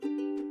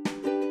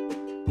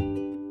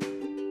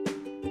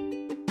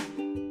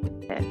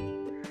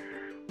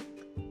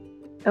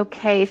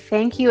Okay,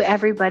 thank you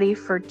everybody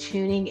for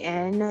tuning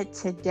in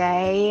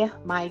today.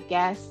 My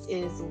guest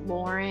is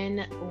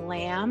Lauren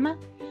Lamb.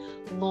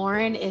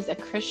 Lauren is a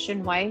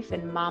Christian wife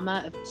and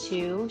mama of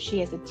two. She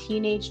has a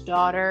teenage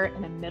daughter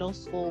and a middle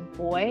school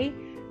boy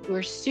who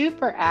are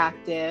super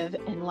active,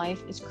 and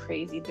life is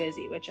crazy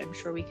busy, which I'm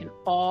sure we can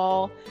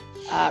all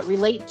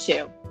relate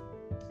to.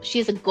 She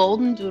has a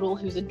golden doodle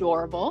who's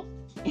adorable,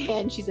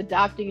 and she's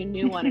adopting a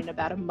new one in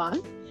about a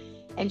month.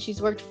 And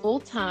she's worked full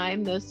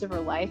time most of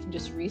her life and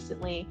just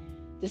recently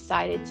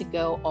decided to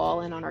go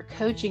all in on her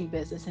coaching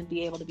business and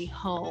be able to be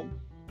home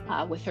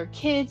with her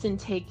kids and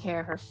take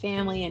care of her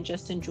family and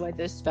just enjoy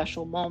those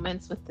special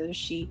moments with those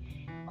she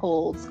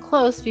holds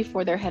close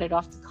before they're headed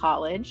off to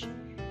college.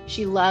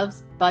 She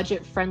loves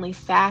budget friendly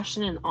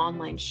fashion and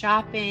online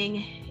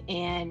shopping,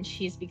 and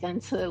she's begun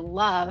to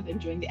love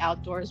enjoying the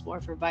outdoors more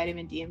for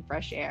vitamin D and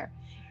fresh air.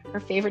 Her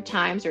favorite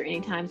times are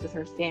any times with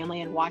her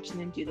family and watching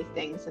them do the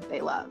things that they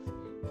love.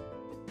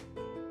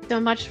 So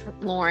much,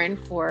 Lauren,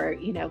 for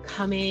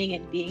coming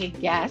and being a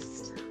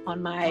guest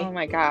on my Oh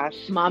my gosh.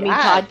 mommy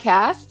Yes.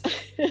 podcast.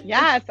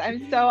 Yes,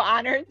 I'm so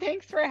honored.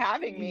 Thanks for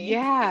having me.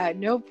 Yeah,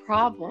 no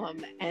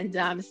problem. And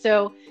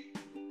so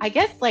I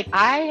guess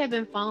I have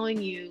been following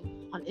you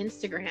on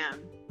Instagram.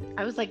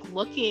 I was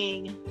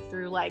looking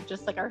through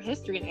just our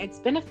history, and it's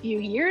been a few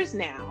years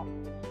now.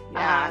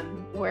 Yeah.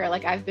 Where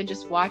I've been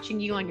just watching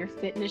you on your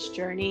fitness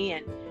journey,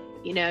 and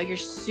you're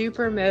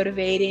super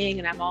motivating,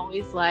 and I'm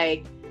always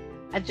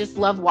I just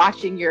love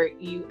watching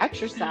you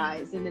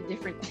exercise, and the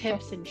different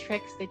tips and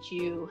tricks that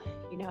you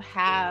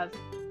have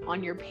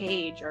on your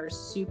page are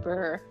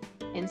super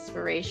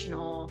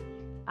inspirational,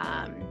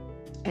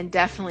 and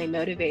definitely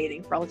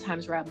motivating for all the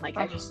times where I'm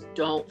I just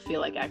don't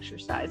feel like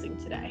exercising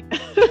today.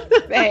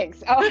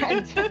 Thanks. Oh,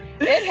 and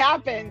it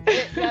happens.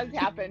 It does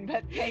happen,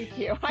 but thank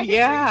you. I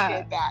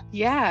appreciate that.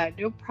 Yeah,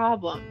 no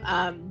problem.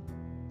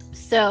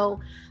 So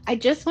I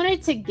just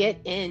wanted to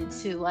get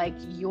into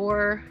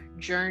your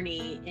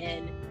journey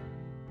in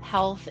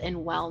health and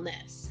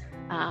wellness.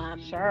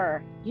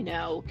 Sure.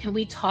 Can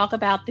we talk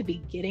about the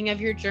beginning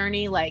of your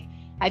journey?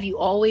 Have you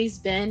always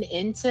been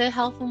into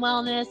health and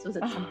wellness? Was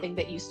it something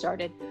that you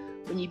started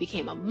when you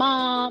became a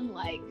mom?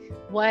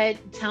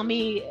 Tell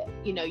me,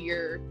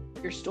 your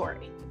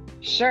story.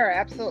 Sure,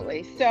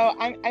 absolutely. So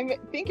I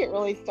think it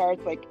really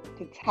starts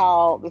to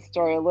tell the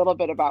story a little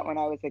bit about when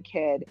I was a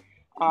kid.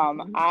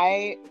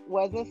 I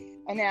was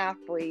an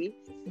athlete,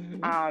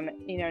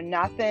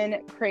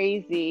 nothing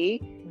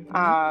crazy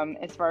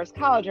as far as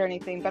college or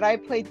anything, but I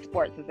played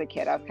sports as a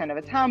kid. I was kind of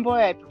a tomboy.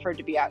 I preferred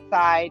to be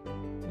outside.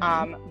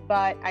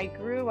 But I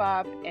grew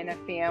up in a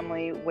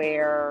family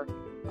where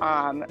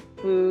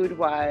food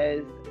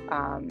was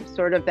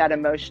sort of that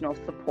emotional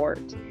support.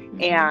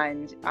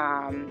 And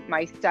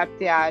my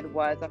stepdad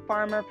was a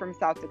farmer from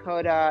South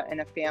Dakota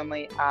in a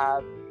family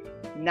of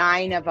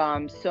 9 of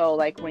them. So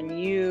when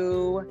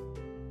you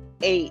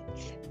ate,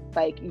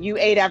 you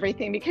ate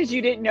everything because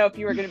you didn't know if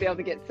you were going to be able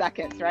to get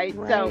seconds, right?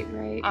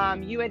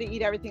 Right. You had to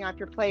eat everything off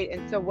your plate.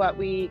 And so what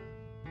we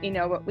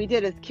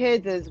did as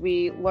kids is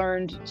we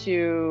learned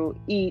to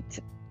eat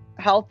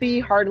healthy,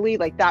 heartily.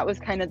 That was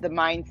kind of the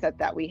mindset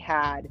that we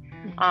had.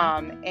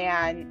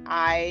 And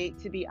I,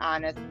 to be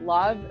honest,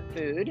 love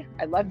food.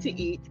 I love to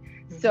eat.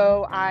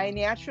 So I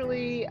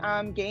naturally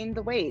gained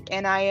the weight,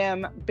 and I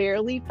am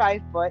barely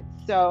 5 foot.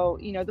 So,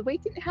 the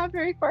weight didn't have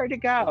very far to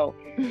go.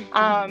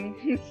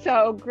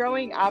 So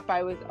growing up,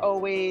 I was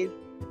always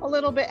a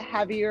little bit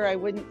heavier. I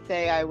wouldn't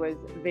say I was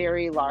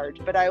very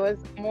large, but I was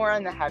more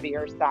on the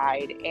heavier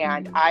side,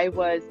 and I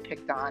was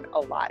picked on a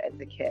lot as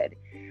a kid.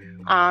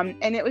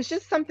 And it was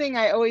just something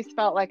I always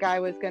felt like I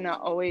was going to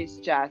always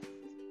just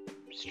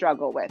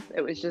struggle with.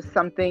 It was just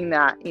something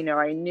that,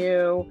 I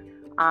knew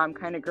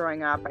kind of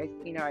growing up.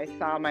 I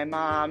saw my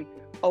mom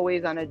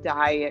always on a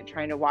diet,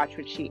 trying to watch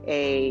what she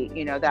ate.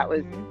 That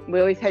was, we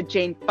always had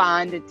Jane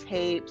Fonda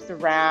tapes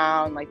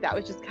around. That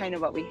was just kind of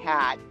what we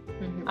had.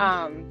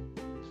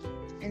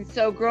 And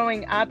so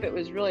growing up, it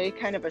was really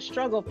kind of a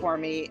struggle for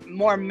me,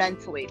 more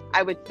mentally,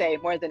 I would say,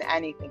 more than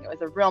anything. It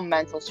was a real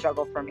mental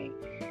struggle for me.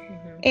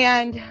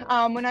 And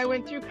when I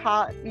went through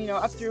up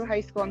through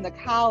high school and the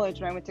college,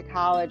 when I went to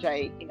college,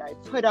 I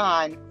put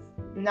on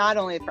not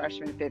only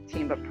freshman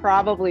 15, but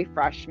probably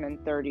freshman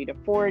 30 to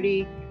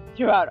 40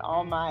 throughout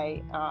all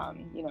my,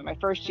 my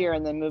first year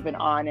and then moving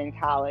on in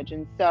college.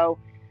 And so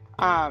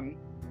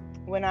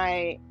when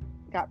I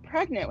got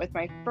pregnant with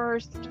my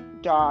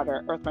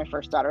daughter, my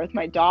first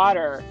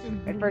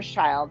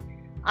child,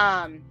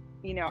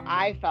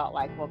 I felt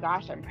well,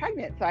 gosh, I'm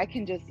pregnant, so I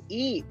can just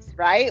eat,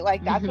 right?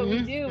 That's what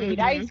we do. We eat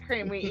ice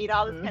cream, we eat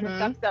all this kind of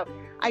stuff. So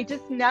I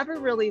just never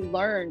really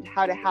learned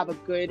how to have a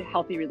good,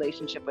 healthy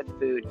relationship with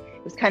food.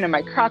 It was kind of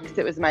my crux.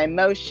 It was my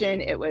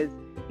emotion. It was,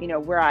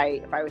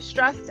 if I was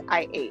stressed,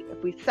 I ate.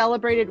 If we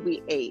celebrated,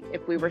 we ate.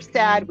 If we were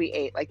sad, we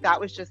ate.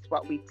 That was just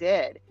what we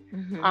did.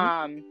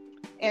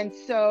 And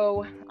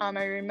so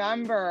I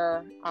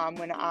remember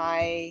when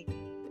I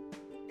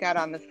got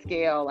on the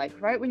scale,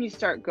 right when you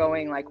start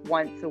going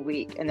once a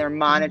week and they're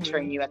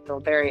monitoring you at the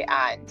very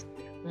end,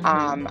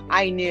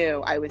 I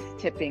knew I was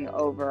tipping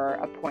over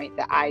a point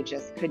that I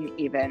just couldn't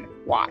even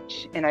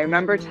watch. And I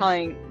remember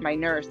telling my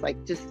nurse,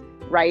 like, just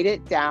write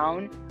it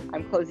down.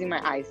 I'm closing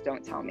my eyes.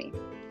 Don't tell me.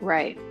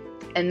 Right.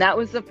 And that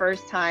was the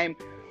first time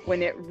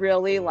when it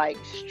really like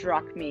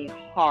struck me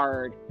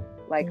hard.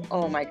 Like,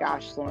 oh my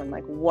gosh, Lauren,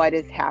 like what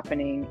is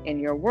happening in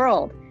your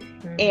world?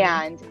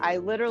 And I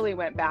literally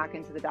went back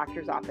into the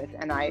doctor's office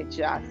and I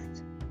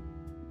just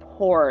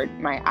poured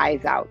my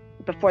eyes out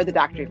before the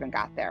doctor even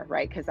got there,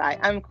 right? Because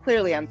I'm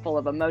full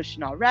of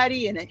emotion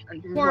already and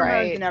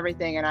hormones and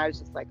everything. And I was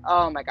just like,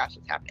 oh my gosh,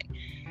 what's happening?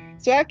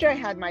 So after I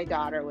had my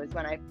daughter was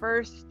when I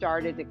first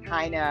started to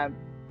kind of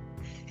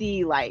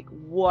see like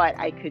what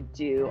I could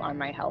do on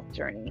my health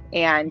journey.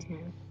 And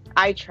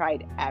I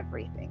tried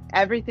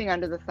everything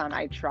under the sun.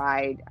 I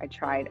tried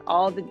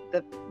all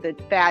the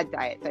fad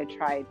diets. I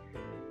tried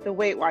the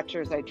Weight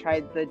Watchers. I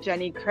tried the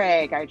Jenny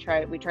Craig.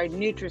 We tried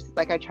Nutris.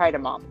 Like I tried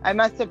them all. I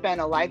must have been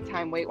a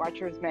lifetime Weight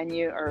Watchers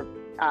menu or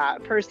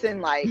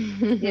person, like,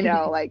 you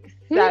know, like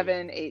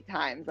 7-8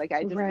 times. Like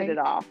I just did it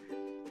all.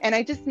 And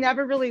I just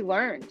never really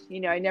learned,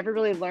 I never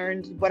really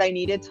learned what I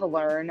needed to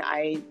learn.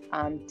 I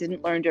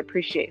didn't learn to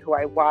appreciate who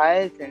I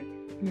was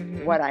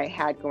and what I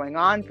had going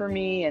on for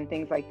me and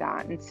things like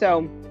that. And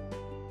so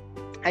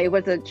I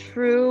was a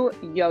true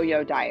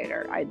yo-yo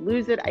dieter. I'd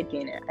lose it, I'd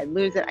gain it. I'd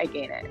lose it, I'd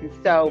gain it. And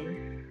so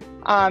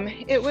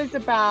it was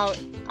about,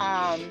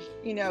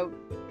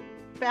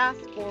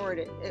 fast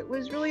forward, it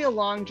was really a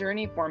long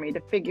journey for me to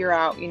figure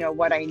out,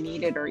 what I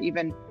needed or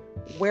even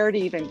where to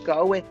even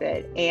go with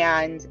it.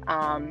 And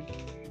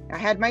I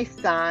had my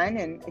son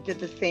and I did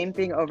the same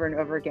thing over and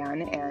over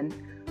again. And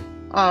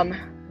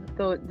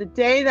the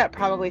day that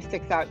probably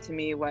sticks out to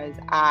me was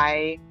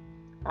my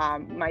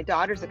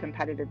daughter's a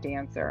competitive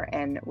dancer.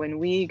 And when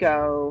we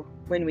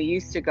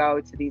used to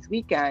go to these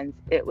weekends,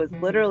 it was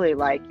literally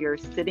like you're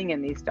sitting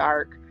in these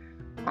dark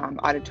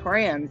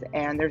auditoriums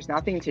and there's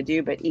nothing to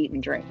do but eat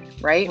and drink,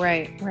 right?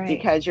 Right.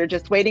 Because you're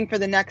just waiting for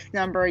the next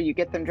number, you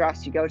get them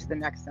dressed, you go to the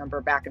next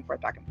number, back and forth.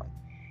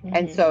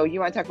 And so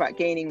you want to talk about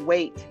gaining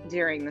weight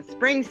during the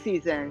spring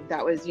season.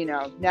 That was,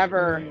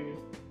 never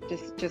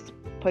just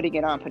putting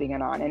it on.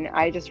 And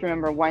I just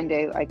remember one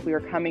day, like we were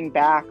coming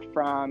back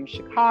from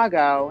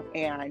Chicago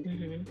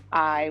and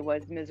I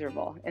was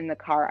miserable in the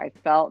car. I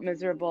felt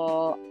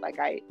miserable. Like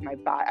I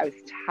was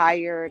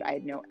tired. I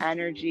had no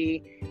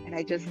energy. And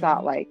I just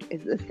thought like,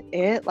 is this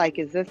it? Like,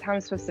 is this how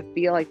I'm supposed to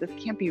feel? Like, this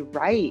can't be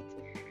right.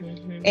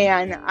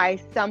 And I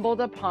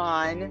stumbled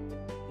upon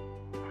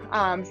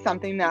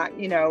something that,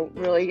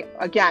 really,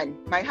 again,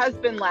 my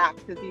husband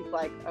laughed because he's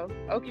like, oh,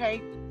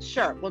 okay,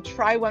 sure. We'll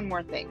try one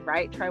more thing,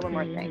 right? Try one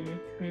more thing.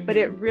 But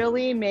it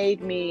really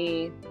made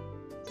me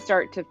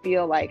start to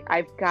feel like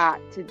I've got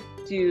to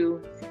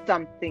do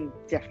something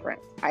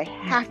different. I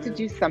have to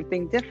do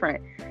something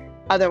different.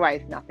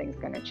 Otherwise, nothing's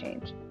going to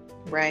change.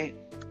 Right.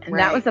 And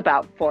that was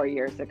about 4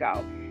 years ago.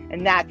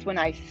 And that's when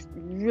I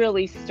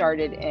really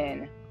started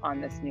in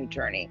on this new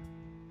journey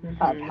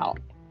of health.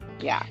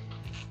 Yeah.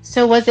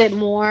 So was it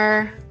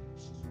more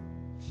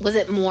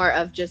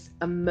of just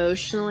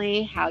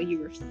emotionally how you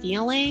were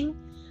feeling?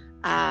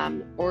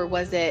 Or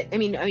was it, I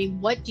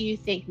mean, what do you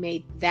think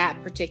made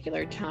that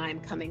particular time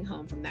coming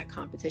home from that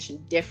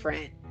competition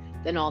different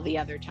than all the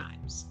other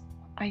times?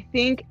 I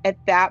think at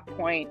that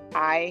point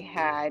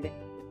I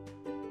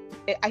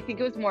think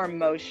it was more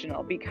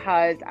emotional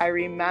because I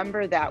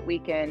remember that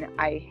weekend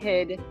I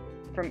hid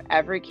from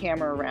every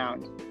camera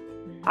around.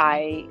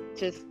 I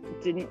just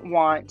didn't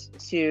want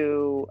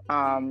to,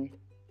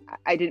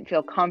 I didn't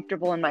feel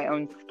comfortable in my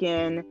own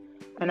skin.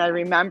 And I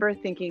remember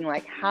thinking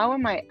like, how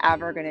am I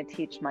ever going to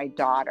teach my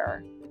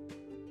daughter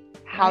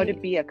how to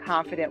be a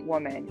confident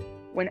woman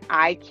when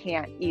I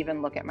can't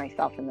even look at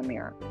myself in the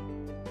mirror?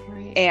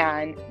 Right.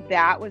 And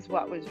that was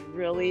what was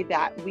really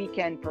that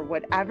weekend, for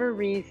whatever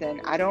reason.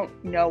 I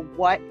don't know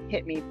what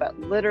hit me, but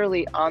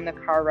literally on the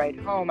car ride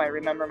home, I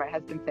remember my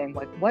husband saying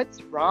like,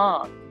 what's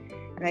wrong?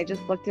 And I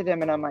just looked at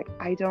him and I'm like,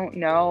 I don't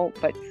know,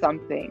 but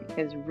something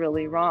is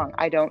really wrong.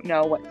 I don't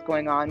know what's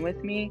going on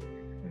with me.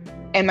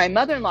 And my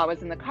mother-in-law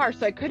was in the car,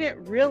 so I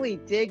couldn't really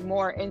dig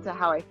more into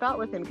how I felt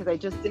with him because I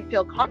just didn't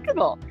feel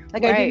comfortable.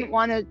 Like I didn't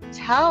want to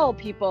tell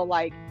people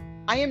like,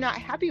 I am not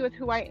happy with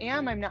who I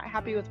am. I'm not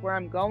happy with where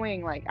I'm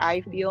going. Like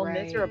I feel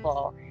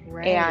miserable.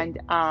 Right.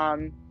 And,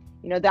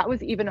 that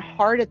was even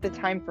hard at the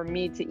time for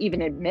me to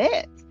even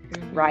admit.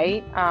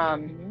 Right.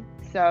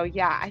 So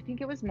yeah, I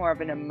think it was more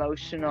of an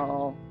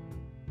emotional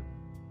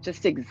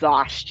just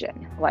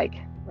exhaustion. Like,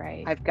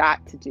 I've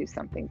got to do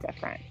something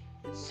different.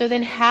 So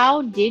then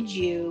how did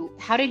you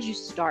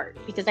start?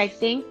 Because I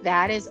think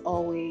that is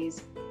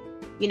always,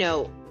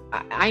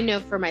 I know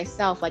for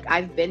myself, like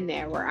I've been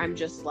there where I'm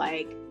just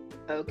like,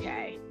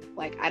 okay,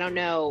 like, I don't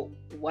know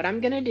what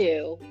I'm going to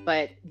do,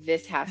 but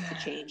this has to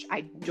change.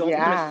 I don't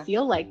want to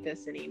feel like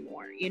this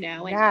anymore,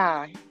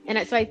 And,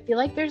 and so I feel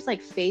like there's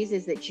like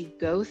phases that you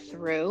go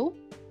through,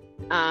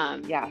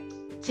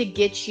 to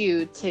get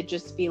you to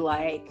just be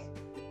like,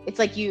 it's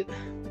like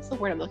what's the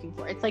word I'm looking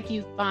for? It's like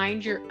you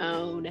find your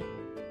own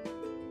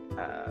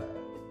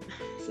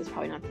fix is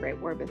probably not the right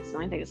word, but it's the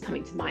only thing that's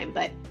coming to mind.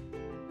 But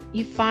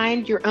you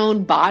find your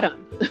own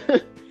bottom.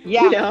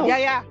 Yeah. You know?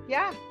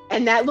 Yeah.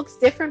 And that looks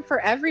different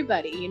for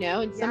everybody, you know,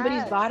 and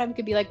somebody's Yes. bottom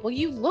could be like, well,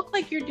 you look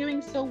like you're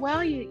doing so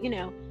well, you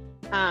know.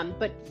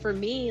 But for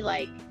me,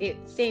 like,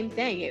 same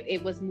thing.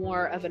 It was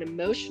more of an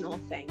emotional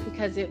thing,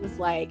 because it was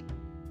like,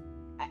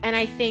 and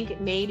I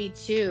think maybe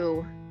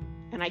too,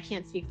 and I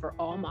can't speak for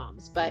all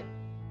moms, but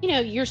you know,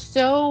 you're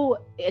so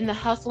in the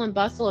hustle and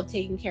bustle of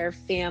taking care of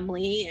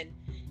family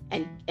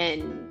and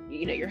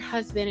you know, your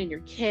husband and your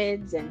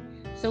kids, and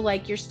so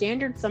like your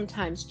standards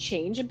sometimes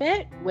change a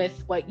bit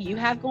with what you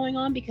have going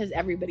on, because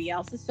everybody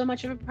else is so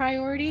much of a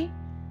priority,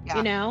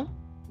 you know?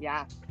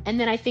 Yeah. And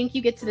then I think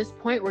you get to this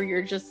point where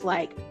you're just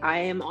like, I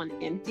am on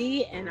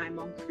empty and I'm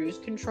on cruise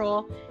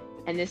control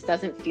and this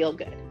doesn't feel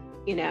good,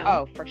 you know?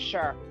 Oh, for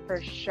sure.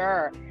 For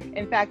sure.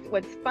 In fact,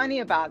 what's funny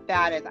about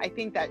that is I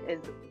think that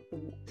is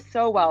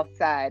so well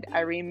said.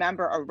 I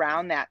remember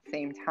around that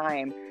same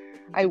time,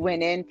 I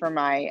went in for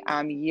my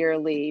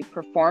yearly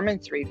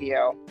performance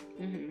review,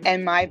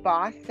 and my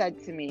boss said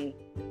to me,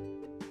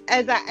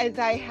 as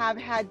I have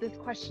had this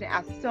question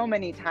asked so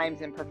many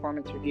times in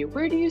performance review,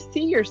 where do you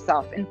see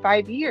yourself in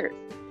 5 years?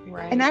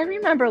 Right. And I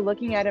remember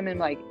looking at him and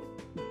like,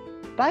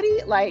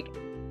 buddy, like,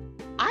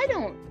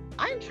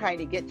 I'm trying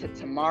to get to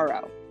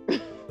tomorrow.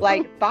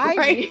 Like 5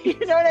 Right. years,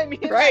 you know what I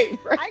mean? Right,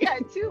 Like, right. I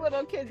got 2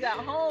 little kids at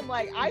home.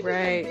 Like, I just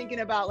am thinking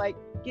about like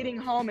getting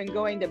home and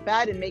going to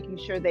bed and making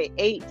sure they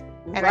ate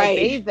and I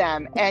bathe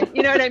them. And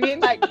you know what I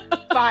mean? Like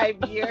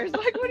 5 years,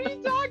 like, what are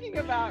you talking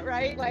about?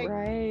 Right. Like,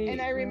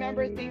 and I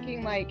remember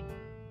thinking like,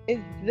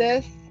 is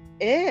this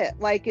it?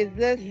 Like, is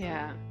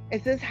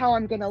this how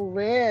I'm going to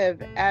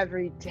live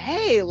every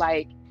day?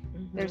 Like,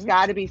 there's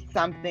got to be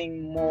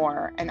something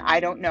more. And I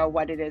don't know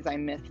what it is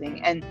I'm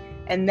missing.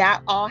 And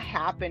that all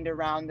happened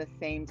around the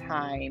same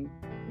time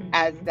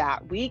as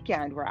that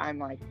weekend, where I'm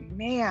like,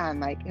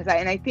 man, like,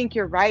 and I think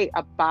you're right.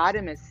 A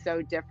bottom is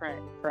so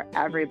different for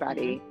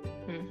everybody.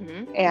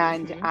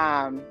 And,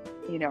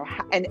 you know,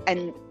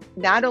 and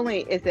not only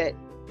is it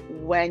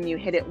when you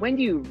hit it, when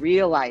do you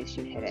realize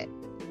you hit it?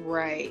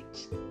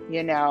 Right.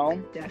 You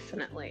know?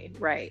 Definitely.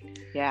 Right.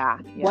 Yeah.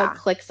 What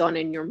clicks on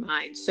in your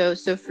mind? So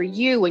for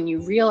you, when you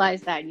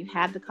realized that and you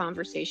had the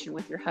conversation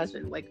with your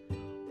husband, like,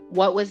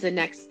 what was the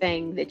next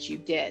thing that you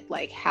did?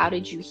 Like, how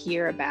did you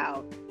hear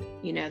about,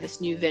 you know, this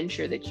new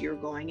venture that you're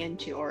going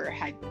into, or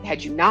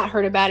had you not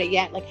heard about it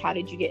yet? Like, how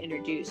did you get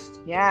introduced to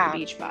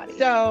Beachbody?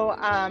 So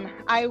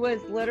I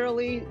was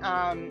literally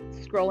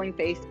scrolling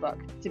Facebook,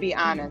 to be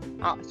honest,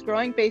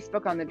 scrolling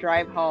Facebook on the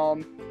drive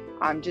home.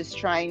 I'm just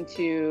trying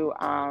to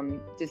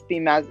just be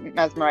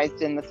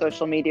mesmerized in the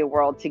social media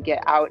world to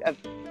get out of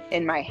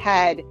in my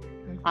head,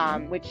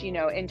 which, you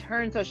know, in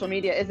turn, social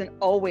media isn't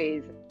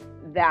always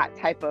that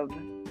type of,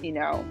 you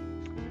know,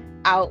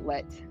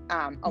 outlet.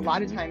 A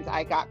lot of times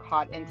I got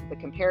caught into the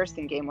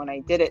comparison game when I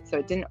did it, so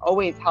it didn't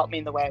always help me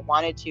in the way I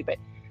wanted to, but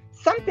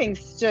something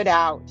stood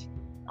out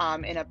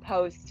in a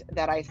post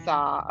that I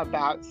saw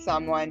about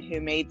someone who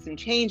made some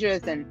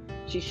changes, and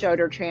she showed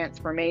her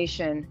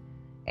transformation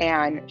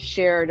and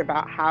shared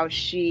about how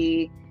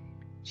she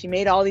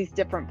made all these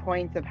different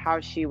points of how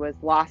she was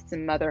lost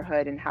in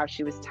motherhood and how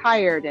she was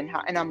tired, and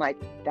I'm like,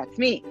 that's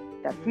me.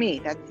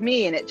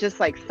 And it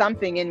just like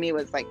something in me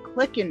was like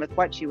clicking with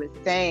what she was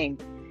saying.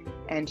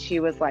 And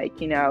she was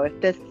like, you know, if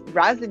this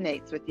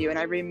resonates with you. And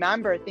I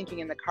remember thinking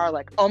in the car,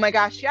 like, oh my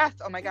gosh, yes.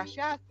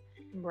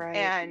 Right.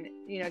 And,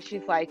 you know,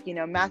 she's like, you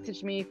know,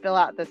 message me, fill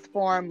out this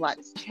form,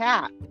 let's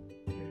chat.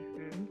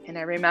 And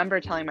I remember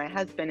telling my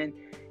husband, and,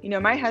 you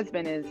know, my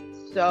husband is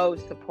so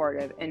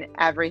supportive in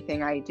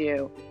everything I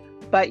do.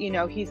 But, you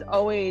know, he's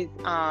always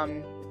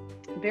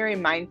very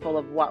mindful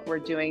of what we're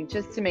doing,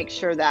 just to make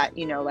sure that,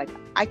 you know, like,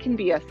 I can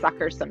be a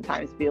sucker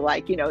sometimes, be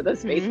like, you know,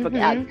 those Facebook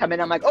ads come in,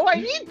 I'm like, oh, I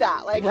need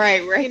that. Like,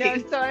 right. You know,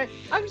 so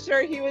I'm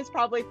sure he was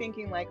probably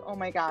thinking like, oh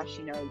my gosh,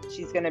 you know,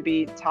 she's going to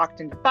be talked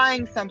into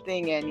buying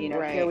something. And, you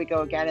know, here we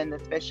go again in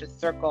this vicious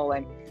circle.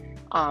 And,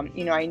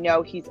 you know, I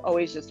know he's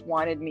always just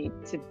wanted me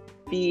to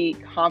be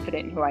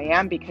confident in who I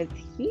am, because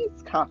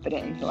he's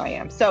confident in who I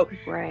am. So,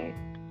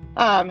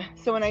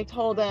 so when I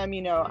told him,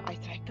 you know, I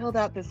filled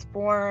out this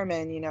form,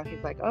 and, you know,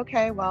 he's like,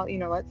 okay, well, you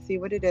know, let's see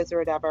what it is or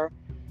whatever.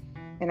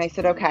 And I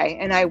said, okay.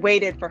 And I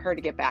waited for her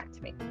to get back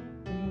to me.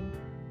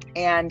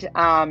 And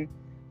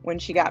when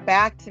she got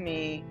back to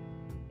me,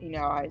 you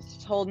know,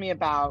 she told me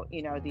about,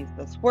 you know,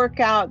 this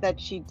workout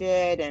that she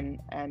did, and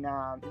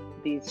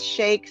these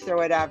shakes or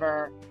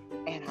whatever.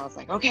 And I was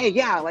like, okay,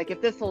 yeah, like,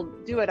 if this will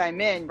do it, I'm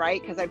in, right?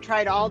 Because I've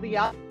tried all the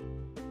other.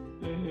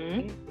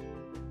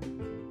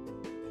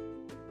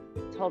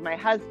 Told my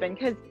husband,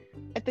 because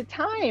at the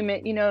time,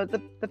 you know,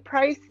 the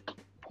price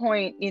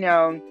point, you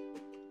know,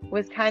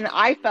 was kind of,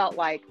 I felt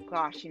like,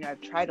 gosh, you know,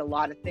 I've tried a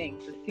lot of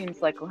things. It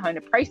seems like kind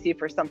of pricey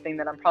for something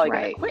that I'm probably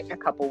going to quit in a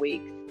couple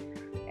weeks.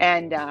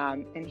 And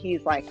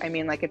he's like, I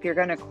mean, like, if you're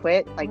going to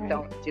quit, like,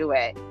 don't do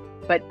it.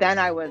 But then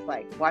I was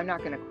like, well, I'm not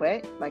going to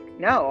quit. Like,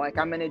 no, like,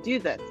 I'm going to do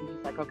this. And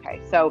he's like, okay.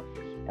 So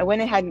I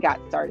went ahead and got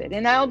started.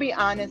 And I'll be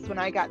honest, when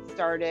I got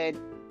started,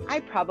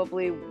 I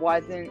probably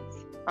wasn't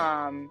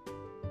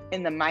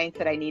in the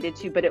mindset I needed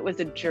to, but it was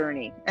a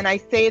journey. And I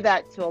say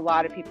that to a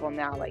lot of people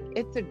now, like,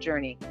 it's a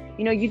journey.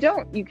 You know,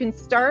 you can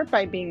start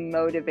by being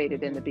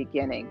motivated in the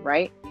beginning,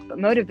 right? But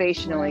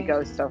motivation only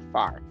goes so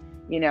far.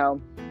 You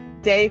know,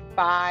 day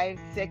 5,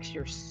 6,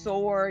 you're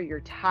sore,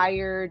 you're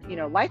tired. You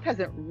know, life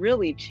hasn't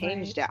really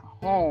changed at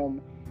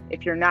home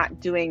if you're not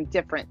doing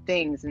different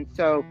things. And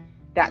so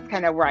that's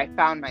kind of where I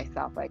found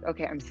myself, like,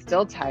 okay, I'm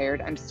still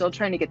tired. I'm still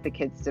trying to get the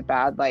kids to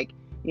bed. Like,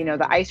 you know,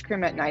 the ice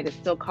cream at night is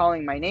still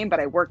calling my name, but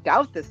I worked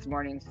out this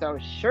morning, so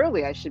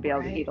surely I should be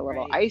able to eat a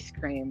little ice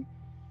cream,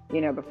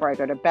 you know, before I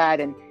go to bed.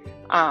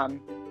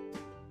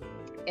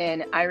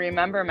 And I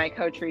remember my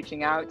coach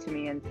reaching out to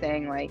me and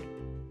saying, like,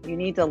 you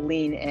need to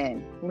lean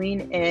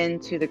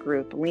into the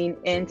group, lean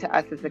into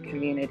us as a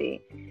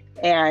community.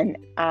 And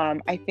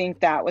I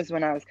think that was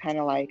when I was kind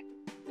of like,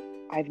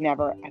 I've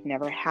never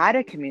had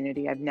a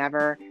community. I've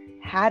never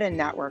had a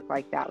network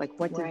like that. Like,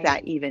 what does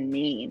that even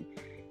mean?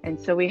 And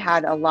so we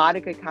had a lot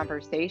of good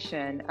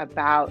conversation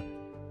about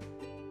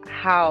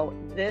how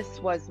this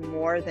was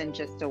more than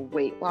just a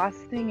weight loss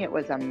thing. It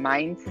was a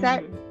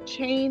mindset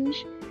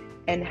change,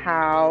 and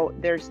how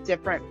there's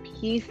different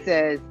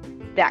pieces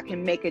that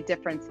can make a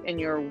difference in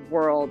your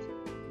world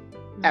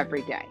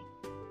every day.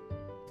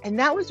 And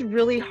that was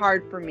really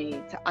hard for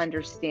me to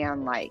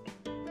understand, like,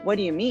 what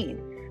do you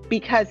mean?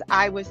 Because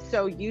I was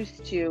so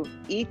used to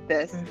eat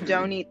this,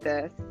 don't eat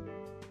this,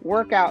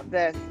 work out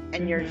this,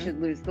 and you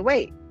should lose the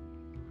weight.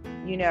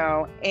 You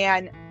know,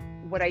 and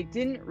what I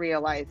didn't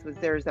realize was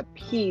there's a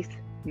piece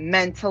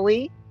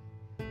mentally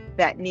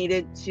that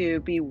needed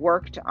to be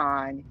worked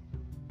on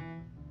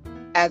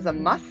as a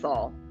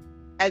muscle,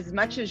 as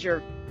much as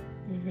your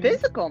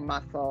physical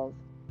muscles,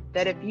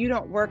 that if you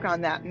don't work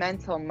on that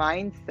mental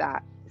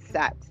mindset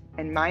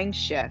and mind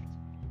shift,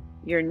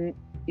 you're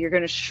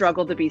going to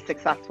struggle to be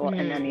successful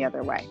in any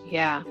other way.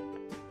 Yeah.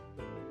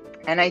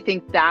 And I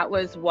think that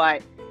was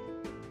what,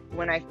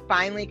 when I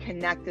finally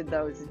connected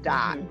those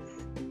dots,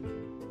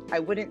 I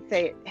wouldn't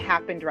say it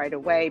happened right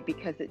away,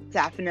 because it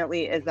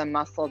definitely is a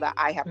muscle that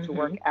I have to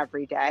work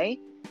every day.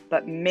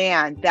 But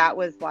man, that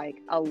was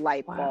like a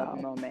light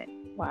bulb moment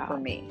for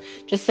me.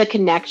 Just a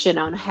connection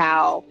on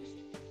how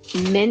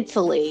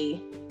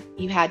mentally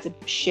you had to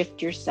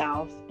shift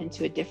yourself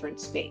into a different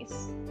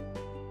space.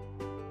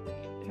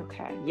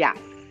 Okay. Yes.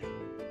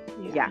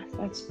 Yeah.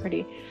 That's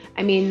pretty,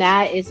 I mean,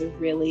 that is a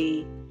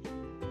really,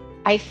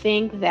 I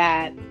think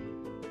that,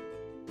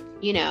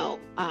 you know,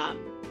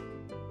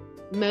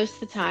 most of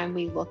the time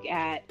we look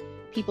at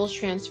people's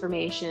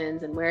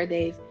transformations and where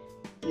they've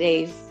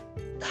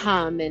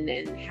come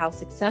and how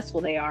successful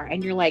they are.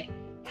 And you're like,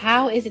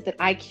 how is it that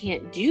I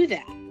can't do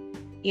that?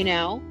 You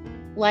know,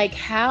 like,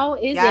 how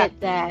is it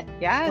that,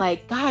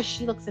 like, gosh,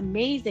 she looks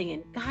amazing,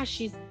 and gosh,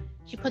 she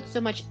puts so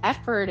much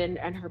effort, and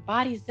her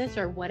body's this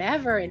or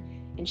whatever.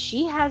 And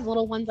she has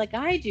little ones like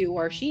I do,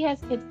 or she has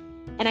kids.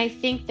 And I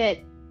think that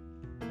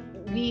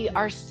we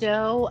are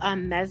so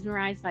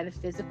mesmerized by the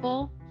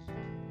physical,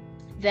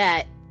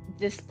 that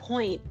this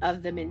point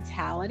of the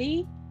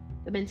mentality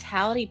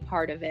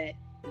part of it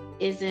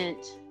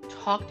isn't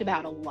talked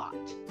about a lot,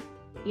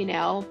 you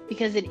know,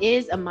 because it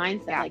is a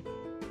mindset. Like,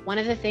 one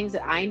of the things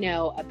that I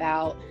know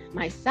about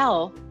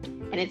myself,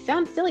 and it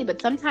sounds silly,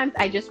 but sometimes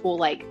I just will,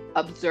 like,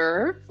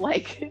 observe,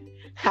 like,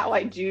 how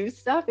I do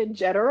stuff in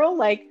general,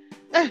 like,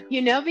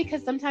 you know,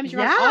 because sometimes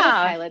you're on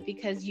autopilot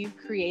because you've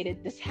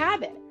created this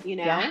habit, you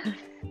know.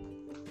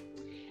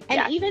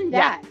 And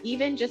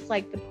even just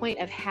like the point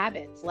of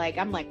habits, like,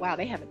 I'm like, wow,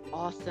 they have an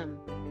awesome,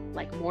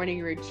 like,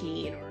 morning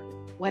routine or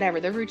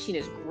whatever. Their routine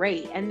is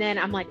great. And then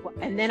I'm like,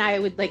 and then I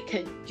would,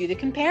 like, do the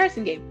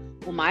comparison game.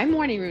 Well, my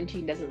morning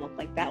routine doesn't look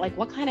like that. Like,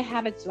 what kind of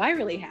habits do I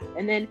really have?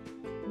 And then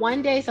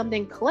one day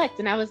something clicked,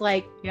 and I was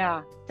like,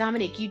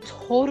 Dominique, you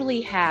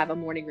totally have a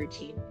morning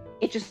routine.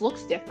 It just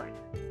looks different.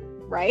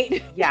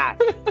 Right? Yeah,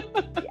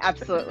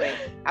 absolutely.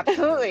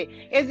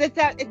 It's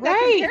that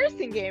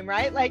comparison game,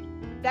 right? Like,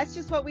 that's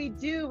just what we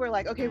do. We're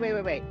like, okay,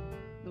 wait.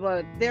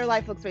 Well, their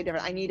life looks way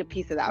different. I need a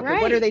piece of that.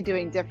 Okay, what are they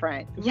doing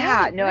different?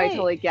 I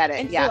totally get it.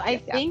 And so I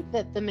think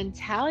that the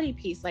mentality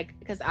piece, like,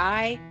 because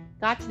I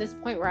got to this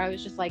point where I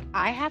was just like,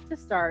 I have to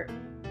start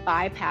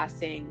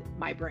bypassing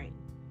my brain.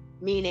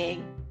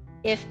 Meaning,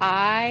 if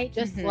I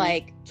just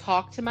like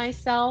talk to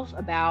myself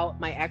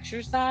about my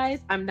exercise,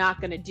 I'm not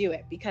going to do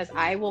it, because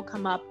I will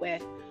come up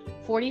with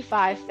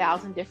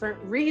 45,000 different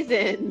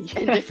reasons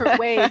and different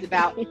ways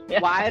about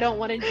why I don't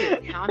want to do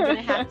it, how I'm going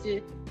to have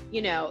to,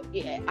 you know,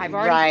 I've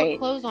already put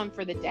clothes on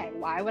for the day.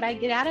 Why would I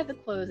get out of the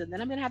clothes? And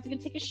then I'm going to have to go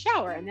take a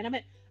shower. And then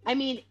I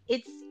mean,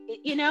 it's,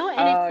 you know,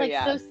 and it's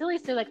like so silly.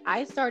 So, like,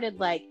 I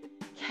started, like,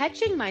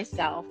 catching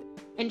myself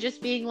and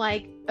just being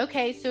like,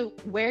 okay, so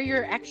wear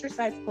your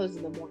exercise clothes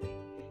in the morning.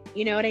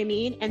 You know what I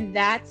mean? And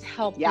that's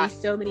helped me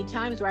so many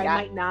times where I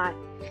might not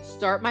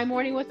start my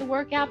morning with a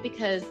workout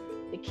because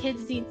the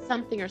kids need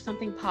something or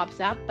something pops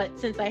up. But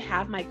since I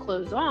have my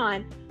clothes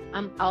on,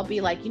 I'll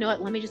be like, you know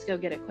what? Let me just go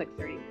get a quick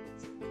 30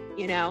 minutes,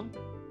 you know?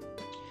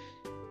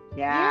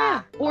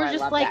 Yeah. Or I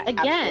just love like, that.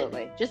 again,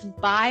 Absolutely. just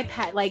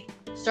bypass, like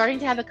starting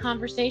to have a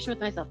conversation with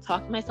myself,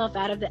 talking myself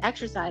out of the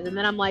exercise. And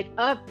then I'm like,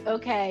 oh,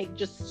 okay,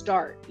 just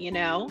start,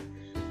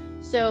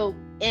 So,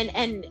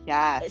 and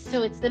Yes.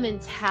 so it's the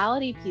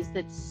mentality piece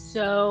that's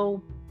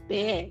so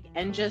big,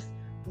 and just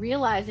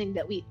realizing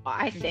that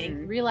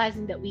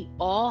realizing that we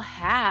all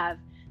have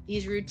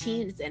these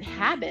routines and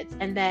habits,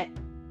 and that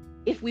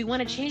if we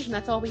want to change them,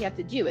 that's all we have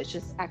to do is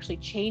just actually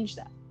change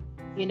them.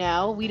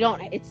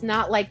 It's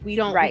not like we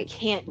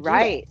can't do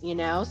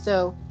it,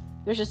 so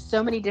there's just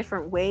so many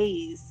different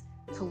ways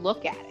to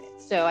look at it.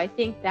 So I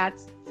think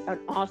that's an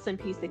awesome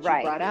piece that you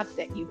brought up,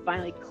 that you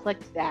finally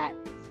clicked that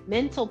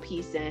mental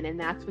piece in, and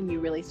that's when you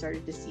really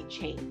started to see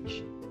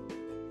change.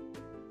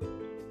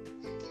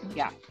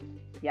 Yeah.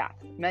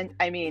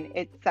 I mean,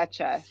 it's such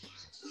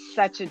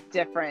a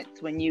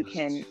difference when you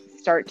can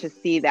start to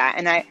see that.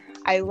 And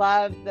I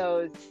love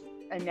those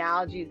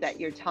analogies that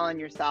you're telling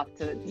yourself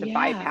to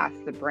bypass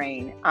the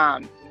brain.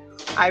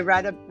 I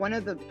read one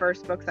of the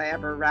first books I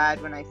ever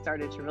read when I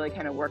started to really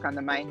kind of work on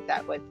the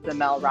mindset was the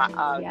Mel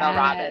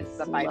Robbins,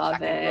 The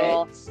 5-Second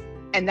Rule.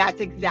 And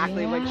that's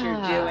exactly what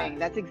you're doing.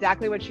 That's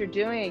exactly what you're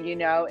doing.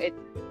 It's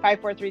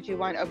 5, 4, 3, 2,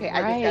 1. Okay,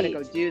 I just got to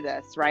go do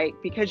this, right?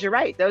 Because you're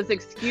right. Those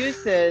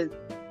excuses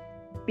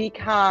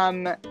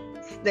become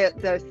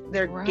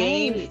they're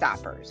game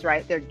stoppers,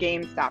 right? They're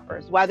game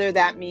stoppers. Whether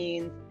that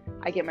means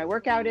I get my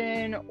workout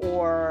in,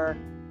 or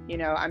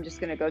I'm just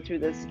going to go through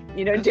this,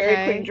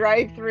 Dairy Queen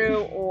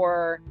drive-through,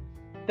 or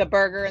the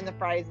burger and the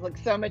fries look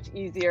so much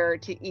easier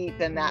to eat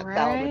than that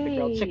salad with the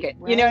grilled chicken.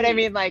 You know what I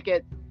mean? Like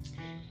it's.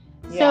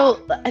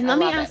 So, and let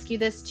me ask you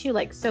this too,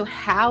 like, so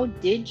how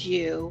did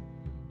you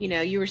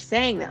were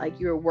saying that like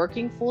you were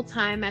working full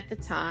time at the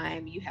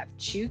time, you have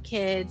 2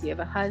 kids, you have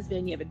a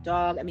husband, you have a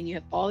dog. I mean, you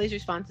have all these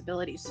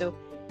responsibilities. So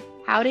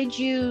how did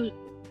you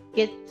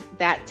get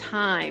that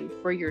time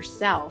for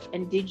yourself?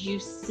 And did you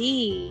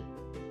see,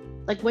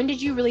 like, when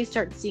did you really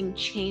start seeing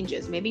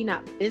changes? Maybe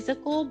not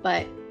physical,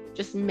 but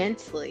just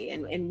mentally,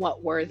 and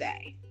what were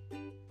they?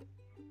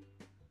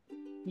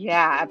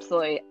 Yeah,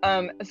 absolutely.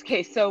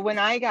 Okay, so when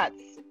I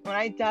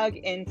dug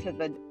into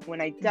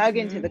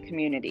the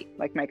community,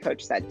 like my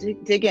coach said,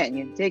 dig in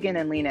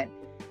and lean in.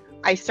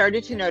 I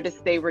started to notice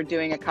they were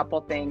doing a couple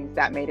things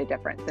that made a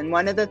difference. And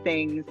one of the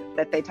things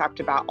that they talked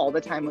about all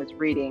the time was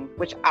reading,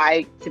 which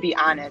to be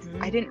honest,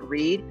 I didn't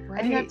read.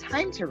 I didn't have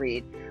time to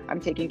read. I'm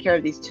taking care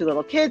of these 2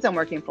 little kids. I'm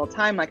working full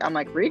time. Like, I'm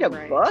like, read a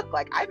book?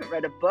 Like, I haven't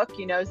read a book,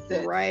 since,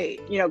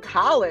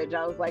 college.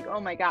 I was like,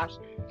 oh my gosh.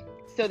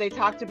 So they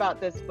talked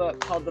about this book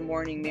called The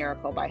Morning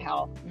Miracle by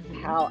Hal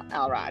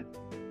Elrod.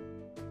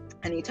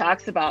 And he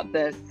talks about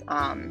this,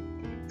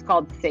 it's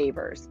called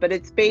Savers, but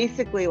it's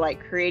basically like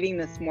creating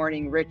this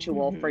morning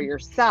ritual for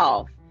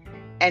yourself,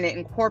 and it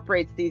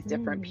incorporates these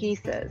different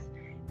pieces.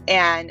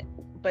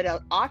 But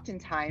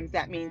oftentimes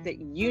that means that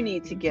you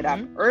need to get up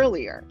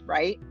earlier,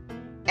 right?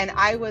 And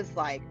I was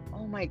like,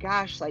 oh my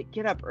gosh, like,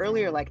 get up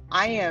earlier. Like,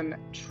 I am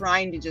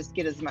trying to just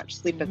get as much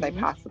sleep as I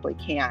possibly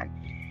can.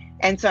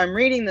 And so I'm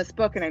reading this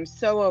book and I'm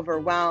so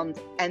overwhelmed.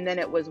 And then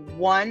it was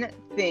one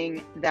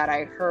thing that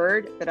I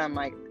heard that I'm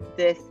like,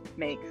 this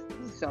makes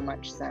so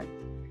much sense,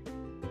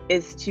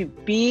 is to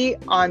be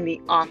on the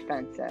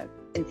offensive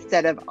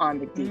instead of on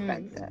the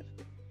defensive.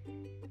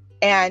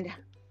 And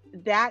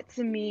that,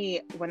 to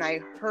me, when I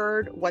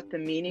heard what the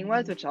meaning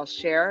was, which I'll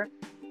share,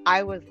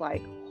 I was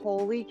like,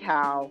 holy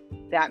cow,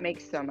 that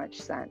makes so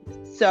much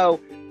sense. So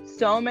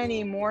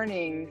many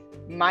mornings,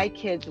 my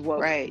kids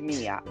woke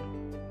me up.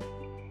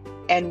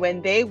 And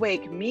when they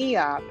wake me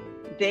up,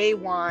 they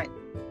want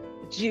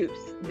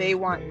juice, they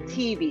want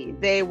TV,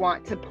 they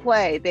want to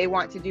play, they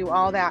want to do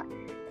all that.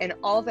 And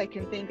all I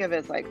can think of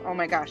is like, oh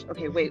my gosh,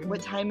 okay, wait,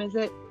 what time is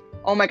it?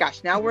 Oh my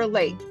gosh, now we're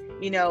late.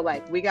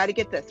 Like, we got to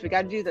get this, we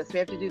got to do this, we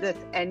have to do this.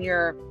 And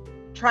you're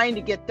trying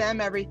to get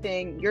them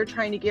everything, you're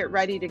trying to get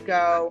ready to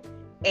go.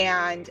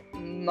 And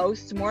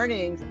most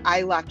mornings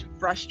I left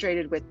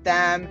frustrated with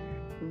them,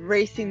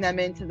 racing them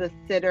into the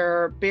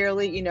sitter,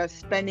 barely,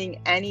 spending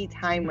any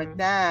time with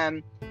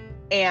them.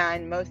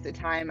 And most of the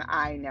time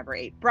I never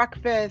ate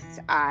breakfast.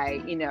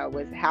 I,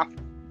 was half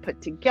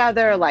put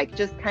together, like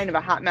just kind of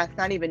a hot mess,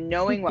 not even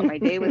knowing what my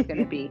day was going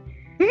to be.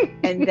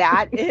 And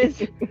that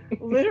is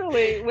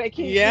literally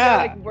waking,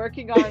 like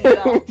working on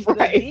the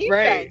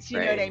defense, you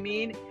know what I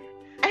mean?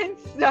 And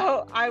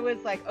so I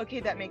was like, okay,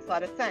 that makes a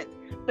lot of sense.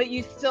 But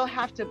you still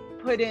have to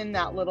put in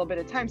that little bit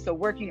of time. So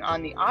working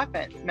on the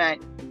offense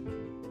meant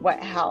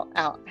what Hal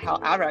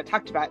Elrod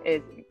talked about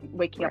is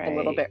waking up a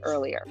little bit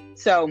earlier.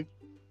 So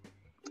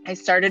I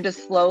started to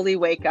slowly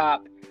wake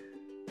up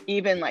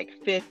even like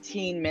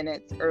 15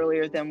 minutes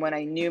earlier than when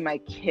I knew my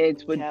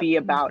kids would be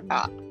about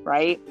up,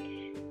 right?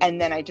 And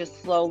then I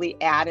just slowly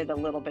added a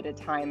little bit of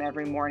time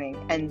every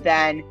morning. And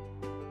then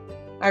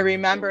I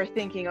remember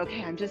thinking,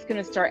 okay, I'm just going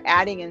to start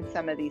adding in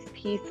some of these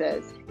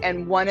pieces.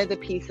 And one of the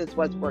pieces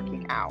was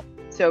working out.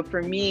 So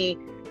for me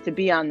to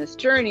be on this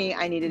journey,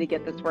 I needed to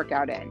get this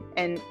workout in.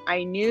 And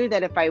I knew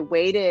that if I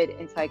waited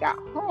until I got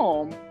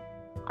home,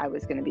 I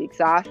was going to be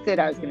exhausted.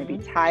 I was going to be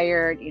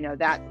tired.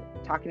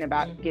 talking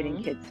about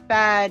getting kids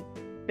fed,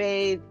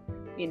 bathed,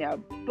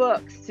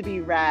 books to be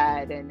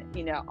read, and,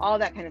 all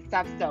that kind of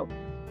stuff. So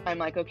I'm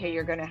like, okay,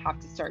 you're going to have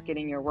to start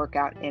getting your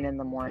workout in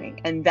the morning.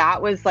 And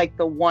that was like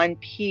the one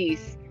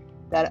piece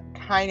that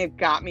kind of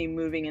got me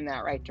moving in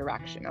that right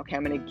direction. Okay,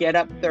 I'm going to get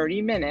up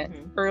 30 minutes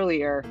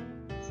earlier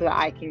so that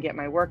I can get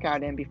my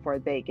workout in before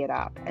they get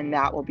up, and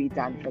that will be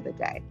done for the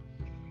day.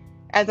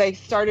 As I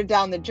started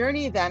down the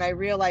journey, then I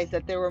realized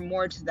that there were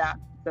more to that,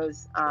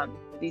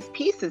 these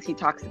pieces he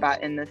talks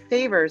about in the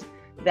savers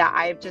that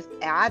I've just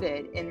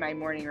added in my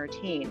morning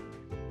routine.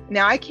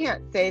 Now, I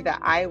can't say that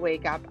I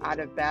wake up out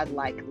of bed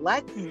like,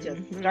 let's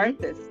just start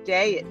this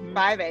day at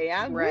 5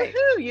 a.m. Right.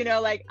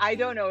 Woohoo! Like, I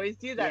don't always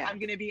do that. Yeah. I'm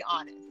going to be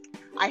honest.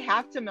 I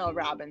have to Mel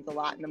Robbins a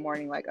lot in the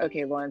morning, like,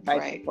 okay, Lauren,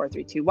 5, 4,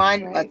 3, 2,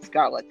 1, let's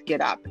go, let's get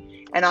up.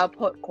 And I'll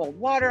put cold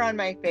water on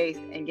my face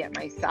and get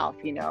myself,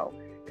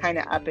 kind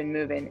of up and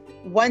moving.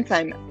 Once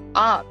I'm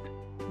up,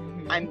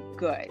 I'm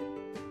good.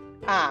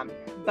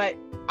 But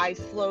I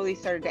slowly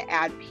started to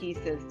add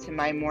pieces to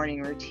my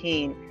morning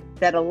routine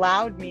that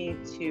allowed me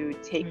to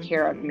take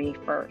care of me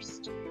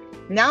first.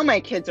 Now my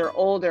kids are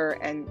older,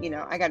 and,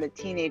 I got a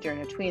teenager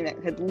and a tween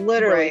that could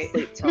literally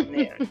sleep till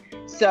noon.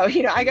 So,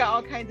 I got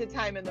all kinds of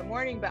time in the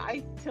morning, but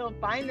I still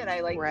find that I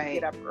like to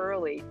get up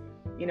early.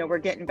 We're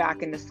getting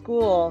back into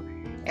school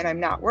and I'm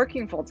not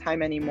working full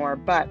time anymore,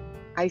 but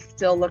I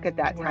still look at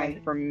that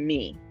time for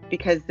me,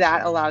 because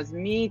that allows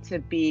me to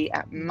be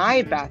at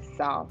my best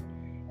self.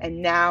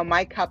 And now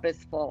my cup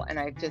is full and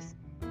I've just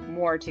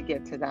more to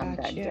give to them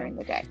than during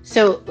the day.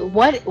 So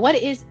what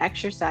is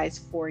exercise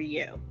for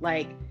you?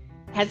 Like,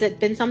 has it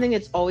been something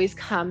that's always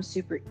come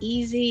super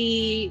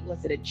easy?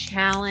 Was it a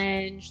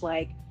challenge?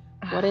 Like,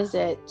 what is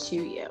it to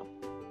you?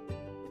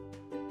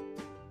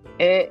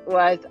 It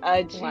was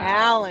a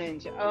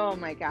challenge. Oh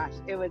my gosh,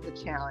 it was a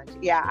challenge.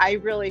 Yeah, I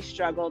really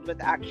struggled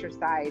with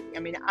exercise. I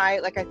mean,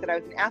 like I said, I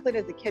was an athlete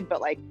as a kid, but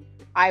like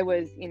I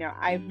was,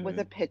 I was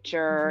a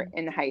pitcher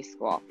in high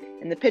school,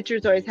 and the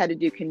pitchers always had to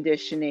do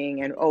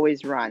conditioning and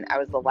always run. I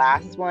was the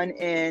last one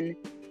in.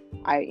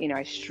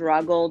 I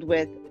struggled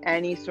with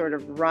any sort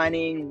of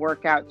running,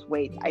 workouts,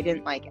 weights. I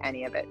didn't like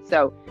any of it.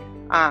 So,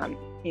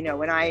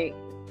 when I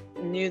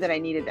knew that I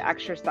needed to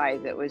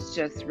exercise, it was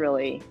just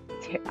really,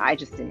 I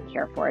just didn't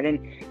care for it. And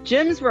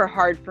gyms were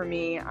hard for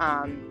me.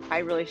 I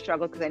really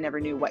struggled because I never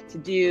knew what to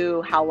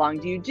do. How long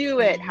do you do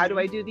it? How do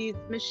I do these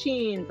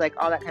machines? Like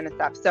all that kind of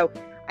stuff. So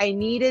I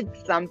needed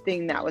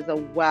something that was a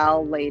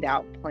well laid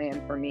out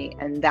plan for me.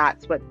 And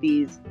that's what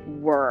these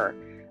were.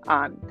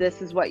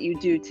 This is what you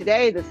do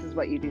today. This is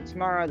what you do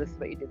tomorrow. This is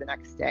what you do the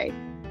next day.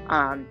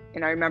 And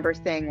I remember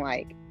saying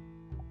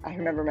I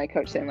remember my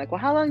coach saying well,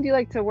 how long do you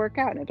like to work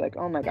out? And I'd be like,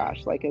 oh my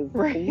gosh, like as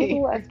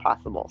little as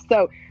possible.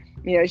 So,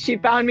 she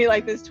found me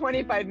like this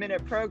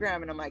 25-minute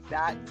program, and I'm like,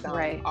 that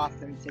sounds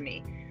awesome to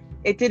me.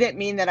 It didn't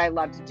mean that I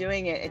loved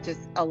doing it. It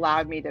just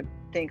allowed me to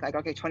think like,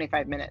 okay,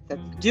 25 minutes,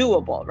 that's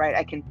doable, right?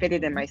 I can fit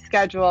it in my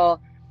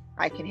schedule.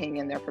 I can hang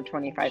in there for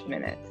 25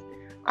 minutes.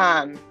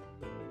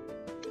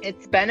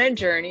 It's been a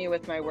journey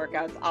with my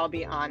workouts. I'll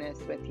be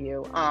honest with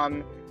you.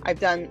 I've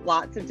done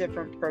lots of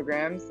different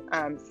programs.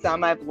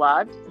 Some I've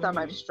loved, some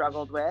I've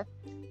struggled with.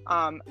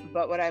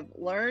 But what I've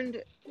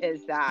learned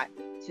is that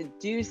to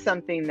do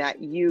something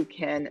that you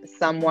can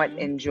somewhat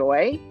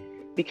enjoy,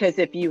 because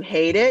if you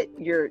hate it,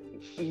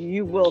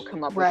 you will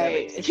come up with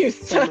every excuse.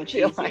 It's so much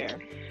easier.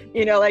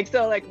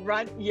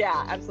 Run.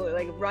 Yeah,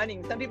 absolutely. Like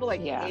running. Some people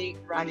hate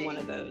running. I'm one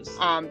of those.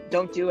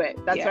 Don't do it.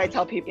 That's what I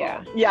tell people.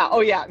 Yeah.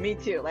 Oh yeah. Me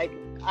too. Like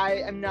I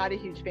am not a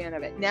huge fan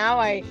of it. Now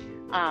I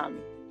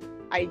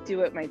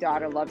do it. My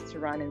daughter loves to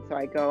run, and so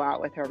I go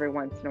out with her every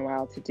once in a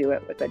while to do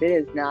it. But it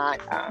is not,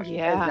 it is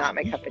not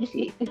my cup of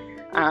tea.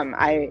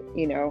 I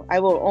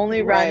will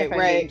only run if I'm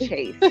being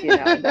chased.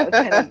 That's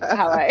kind of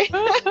how I.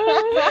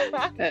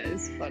 That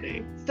is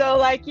funny.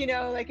 So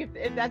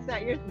if that's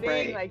not your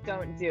thing,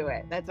 don't do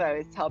it. That's what I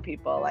always tell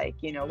people.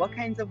 What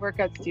kinds of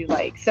workouts do you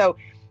like? So,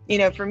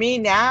 for me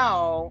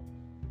now,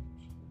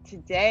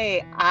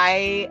 today,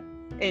 I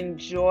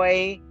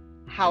enjoy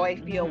how I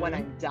feel when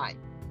I'm done.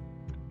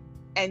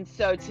 And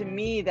so to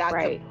me, that's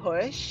a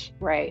push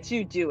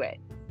to do it,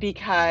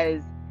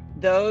 because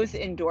those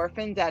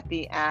endorphins at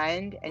the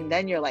end, and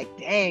then you're like,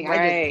 dang,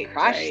 I just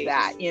crushed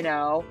that,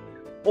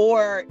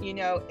 or,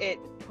 it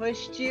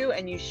pushed you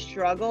and you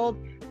struggled,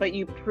 but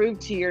you proved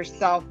to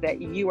yourself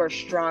that you are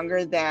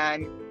stronger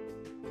than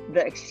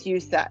the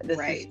excuse that this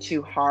is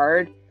too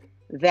hard.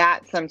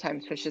 That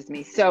sometimes pushes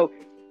me. So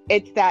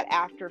it's that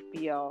after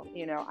feel,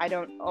 I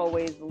don't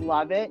always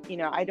love it.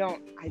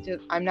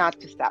 I'm not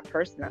just that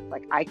person that's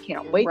like, I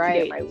can't wait to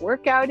get my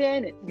workout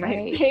in. It's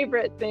my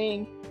favorite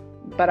thing,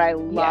 but I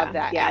love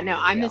that. Yeah, no,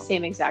 I'm the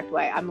same exact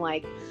way. I'm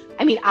like,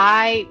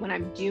 when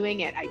I'm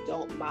doing it, I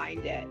don't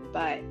mind it,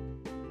 but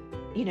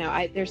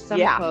there's some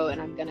quote,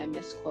 and I'm going to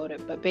misquote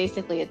it, but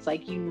basically it's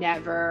like, you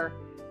never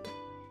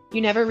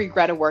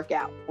regret a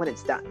workout when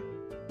it's done.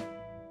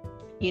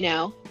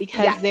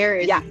 Because there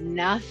is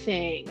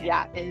nothing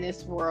in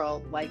this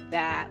world like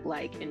that,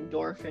 like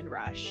endorphin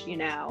rush,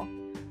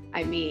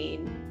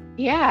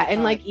 Yeah.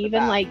 And like, It's the even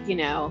best. like,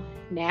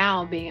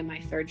 now being in my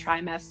third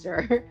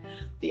trimester,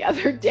 the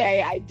other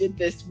day I did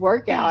this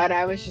workout and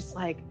I was just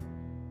like,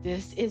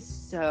 this is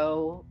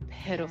so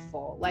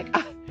pitiful. Like,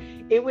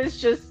 it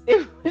was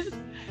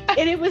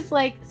and it was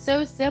like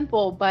so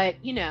simple, but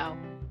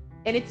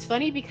and it's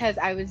funny because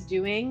I was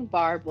doing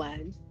bar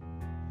blend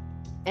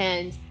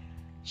and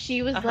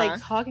she was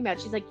like talking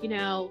about, she's like,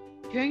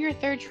 during your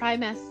third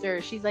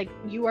trimester, she's like,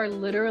 you are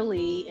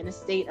literally in a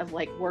state of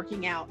like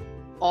working out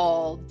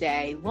all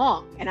day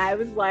long. And I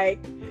was like,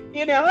 Oh,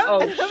 and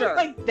I sure. was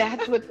like,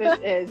 that's what this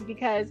is,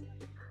 because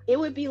it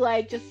would be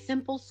like just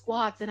simple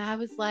squats. And I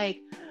was like,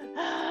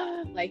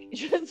 like,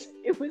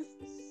 it was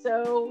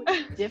so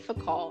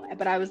difficult.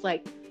 But I was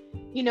like,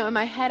 in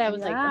my head, I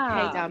was like,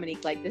 okay,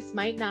 Dominique, like this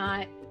might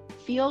not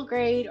feel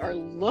great or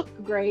look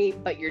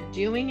great, but you're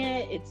doing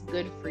it. It's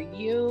good for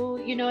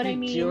you. You know what I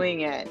mean?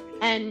 Doing it.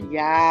 And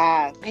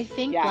yes, I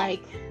think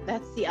like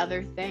that's the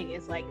other thing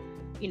is like,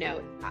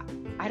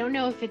 I don't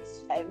know if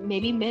it's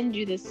maybe men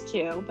do this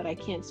too, but I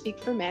can't speak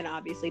for men,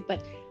 obviously.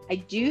 But I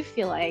do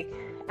feel like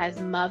as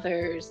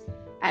mothers,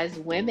 as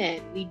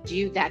women, we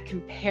do that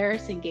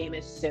comparison game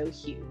is so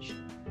huge,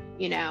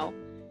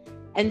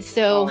 And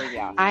so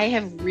I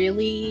have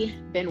really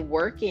been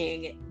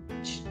working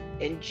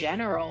in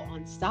general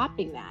on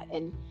stopping that.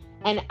 And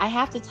I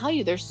have to tell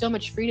you, there's so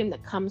much freedom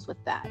that comes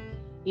with that,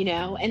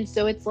 And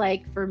so it's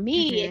like, for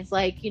me, it's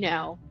like,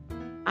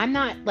 I'm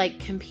not like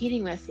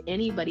competing with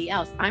anybody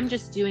else. I'm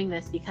just doing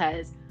this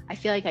because I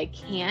feel like I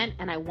can,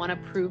 and I want to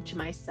prove to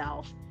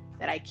myself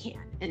that I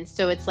can. And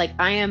so it's like,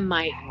 I am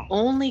my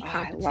only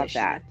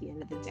competition at the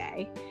end of the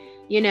day,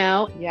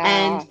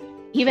 and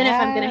even if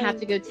I'm going to have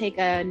to go take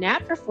a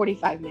nap for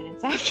 45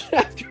 minutes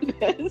after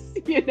this,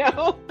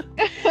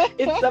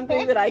 it's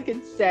something that I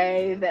can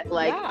say that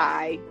like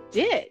I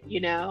did,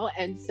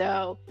 and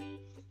so,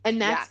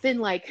 and that's been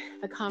like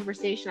the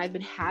conversation I've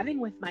been having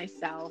with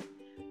myself,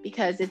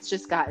 because it's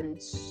just gotten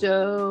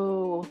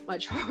so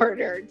much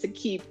harder to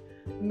keep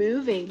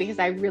moving, because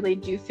I really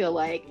do feel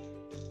like,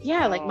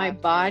 like my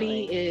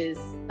body is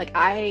like,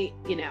 I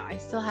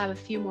still have a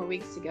few more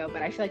weeks to go,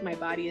 but I feel like my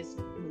body is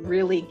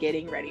really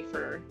getting ready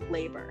for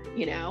labor,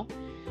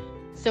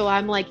 So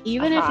I'm like,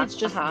 even if it's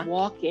just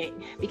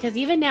walking, because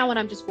even now when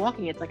I'm just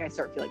walking, it's like I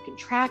start feeling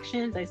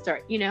contractions. I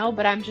start,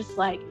 but I'm just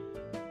like,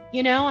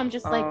 I'm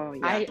just like,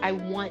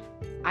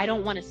 I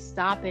don't want to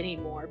stop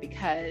anymore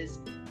because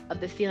of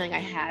the feeling I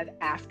have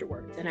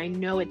afterwards. And I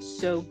know it's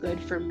so good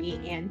for me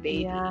and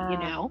baby,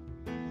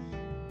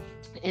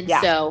 And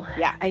so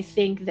I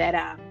think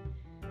that,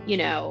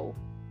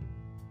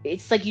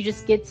 it's like you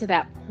just get to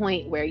that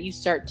point where you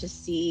start to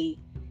see,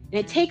 and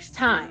it takes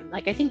time.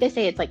 Like, I think they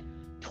say it's like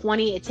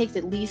it takes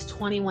at least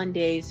 21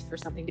 days for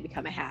something to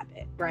become a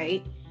habit,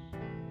 right?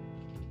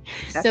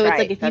 So it's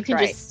like, if you can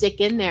just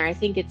stick in there, I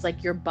think it's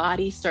like your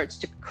body starts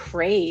to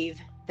crave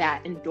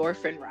that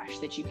endorphin rush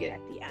that you get at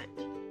the end,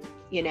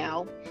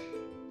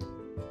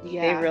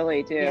 They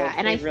really do. Yeah,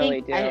 and I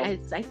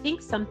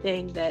think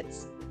something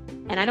that's,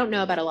 and I don't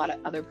know about a lot of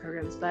other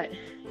programs, but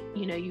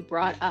you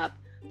brought up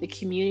the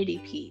community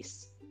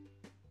piece,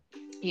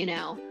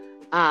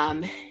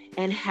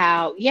 and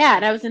how,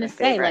 and I was going to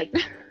say, like,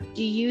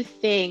 do you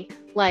think,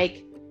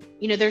 like,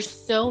 there's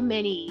so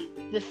many,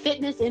 the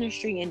fitness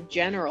industry in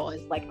general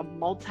is like a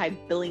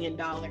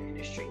multi-billion-dollar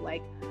industry.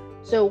 Like,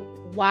 so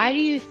why do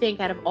you think,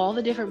 out of all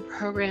the different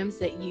programs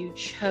that you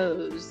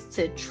chose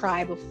to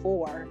try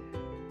before,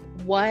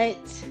 what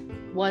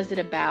was it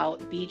about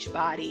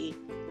Beachbody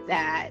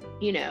that,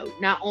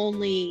 not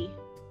only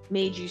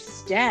made you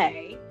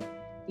stay,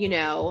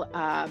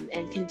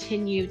 and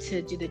continue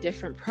to do the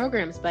different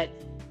programs, but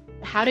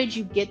how did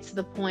you get to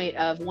the point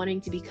of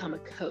wanting to become a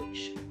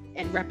coach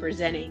and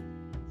representing,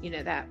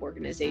 that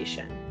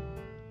organization?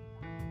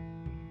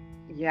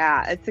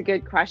 Yeah, it's a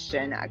good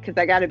question, because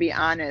I got to be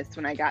honest,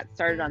 when I got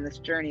started on this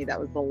journey, that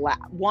was the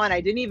one,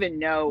 I didn't even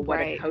know what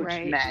a coach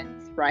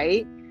meant,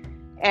 right?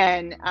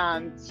 And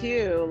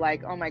two,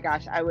 like, oh my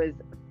gosh, I was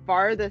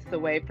farthest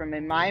away from,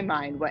 in my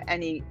mind,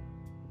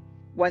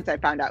 once I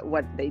found out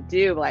what they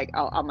do, like,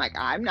 oh, I'm like,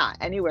 I'm not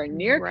anywhere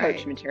near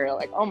coach material.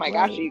 Like, oh my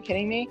gosh, are you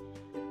kidding me?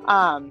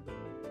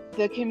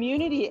 The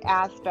community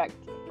aspect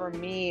for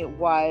me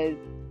was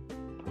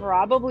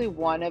probably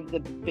one of the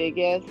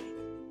biggest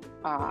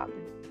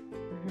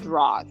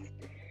draws,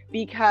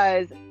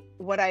 because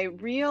what I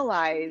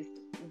realized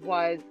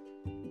was,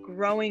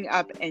 growing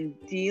up and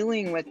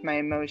dealing with my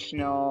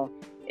emotional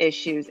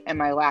issues and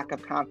my lack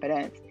of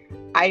confidence,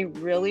 I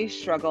really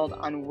struggled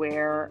on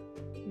where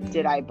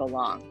did I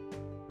belong?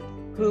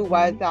 Who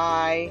was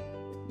I?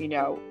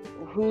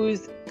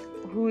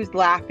 Who's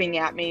laughing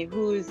at me?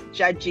 Who's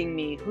judging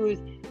me? Who's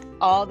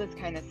all this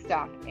kind of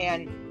stuff?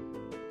 And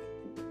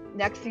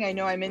next thing I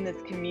know, I'm in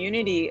this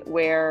community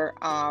where,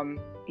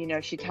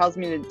 she tells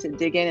me to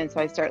dig in. And so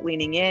I start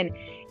leaning in,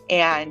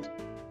 and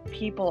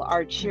people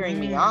are cheering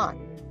me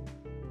on.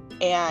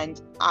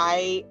 And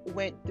I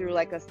went through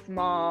like a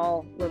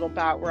small little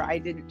bout where I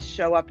didn't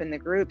show up in the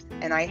groups,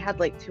 and I had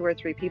like 2 or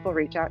 3 people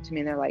reach out to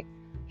me, and they're like,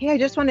 hey, I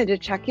just wanted to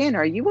check in.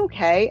 Are you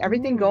okay?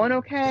 Everything going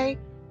okay?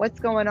 What's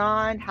going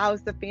on?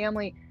 How's the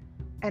family?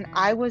 And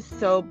I was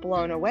so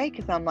blown away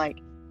because I'm like,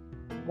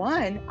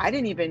 one, I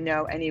didn't even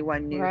know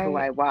anyone knew who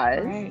I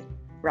was,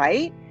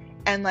 right?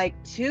 And like,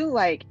 two,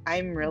 like,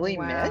 I'm really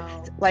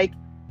missed. Like,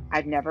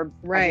 I've never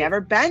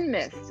been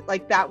missed.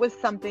 Like, that was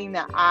something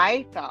that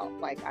I felt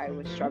like I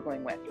was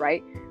struggling with,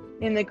 right?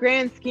 In the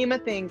grand scheme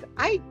of things,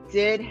 I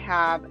did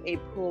have a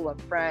pool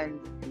of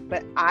friends,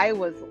 but I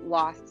was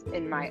lost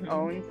in my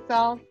own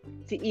self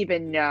to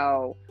even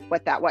know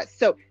what that was.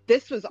 So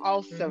this was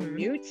also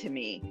new to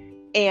me.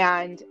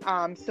 And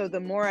so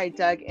the more I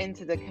dug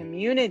into the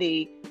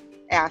community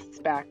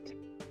aspect,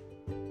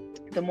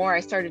 the more I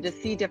started to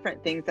see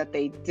different things that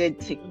they did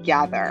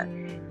together.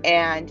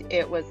 And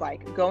it was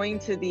like going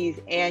to these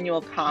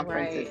annual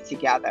conferences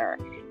together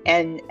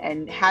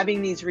and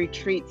having these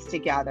retreats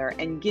together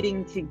and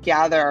getting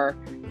together,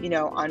 you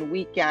know, on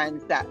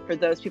weekends that for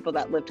those people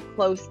that lived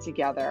close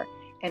together.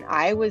 And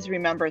I was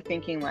remember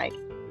thinking like,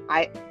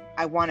 I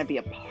want to be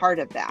a part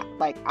of that.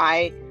 Like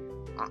I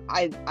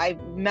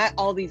met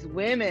all these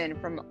women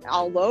from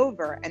all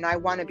over and I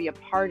want to be a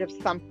part of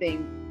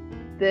something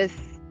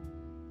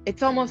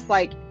it's almost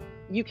like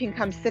you can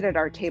come sit at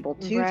our table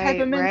too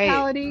type of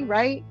mentality,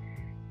 right?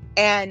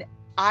 And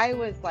I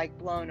was like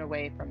blown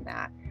away from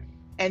that.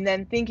 And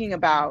then thinking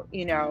about,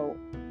 you know,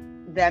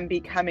 them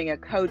becoming a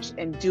coach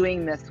and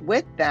doing this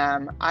with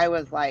them, I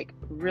was like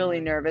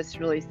really nervous,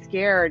 really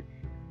scared.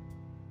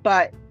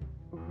 But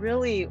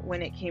really,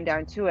 when it came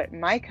down to it,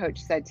 my coach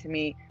said to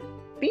me,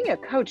 being a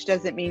coach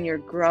doesn't mean you're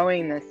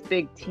growing this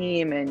big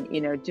team and,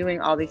 you know, doing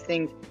all these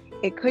things.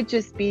 It could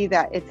just be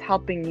that it's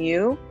helping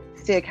you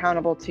stay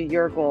accountable to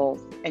your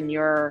goals and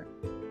your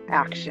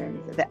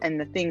actions and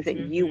the things that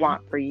you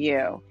want for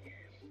you.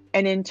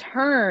 And in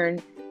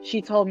turn,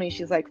 she told me,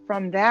 she's like,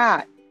 from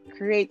that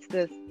creates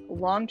this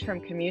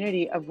long-term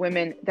community of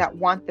women that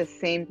want the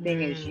same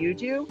thing as you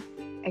do.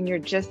 And you're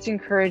just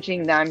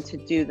encouraging them to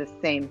do the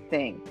same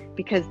thing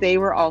because they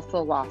were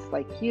also lost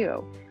like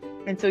you.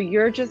 And so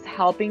you're just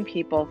helping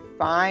people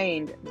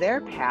find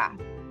their path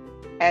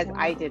as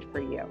I did for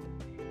you.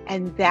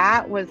 And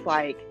that was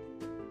like,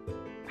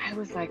 I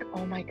was like,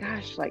 oh my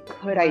gosh, like,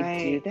 could I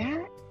do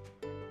that?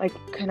 Like,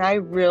 can I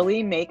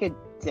really make a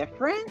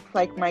difference?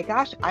 Like, my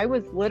gosh, I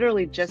was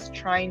literally just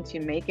trying to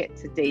make it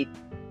today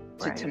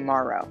to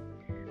tomorrow.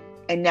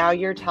 And now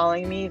you're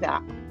telling me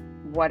that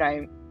what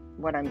I'm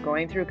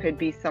going through could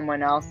be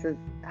someone else's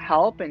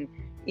help. And,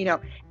 you know,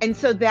 and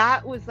so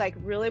that was like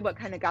really what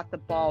kind of got the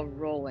ball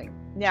rolling.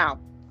 Now,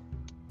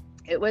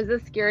 it was a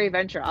scary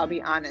venture. I'll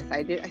be honest.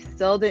 I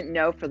still didn't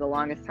know for the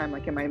longest time,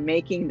 like, am I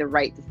making the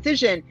right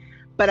decision?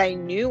 But I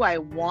knew I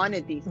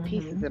wanted these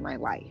pieces in my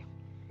life.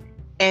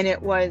 And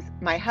it was,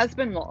 my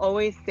husband will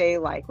always say,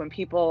 like, when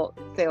people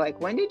say, like,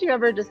 when did you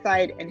ever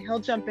decide? And he'll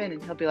jump in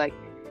and he'll be like,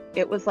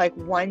 it was like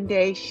one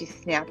day she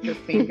snapped her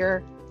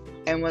finger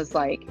and was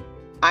like,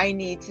 I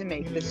need to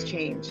make this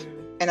change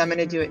and I'm going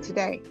to do it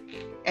today.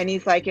 And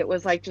he's like, it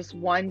was like just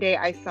one day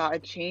I saw a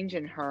change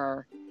in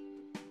her.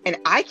 And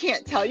I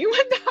can't tell you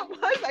what that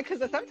was, because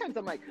sometimes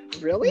I'm like,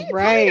 really?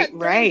 Right.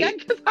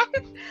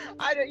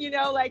 I don't, you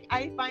know, like,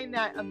 I find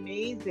that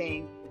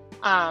amazing.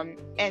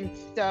 And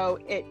so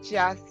it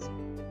just,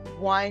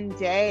 one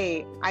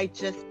day I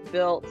just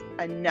built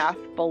enough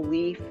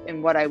belief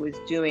in what I was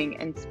doing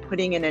and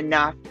putting in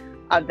enough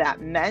of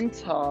that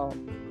mental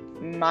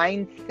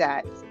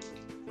mindset,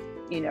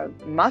 you know,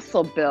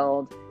 muscle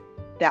build,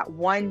 that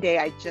one day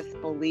I just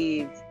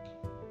believed,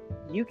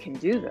 you can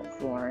do this,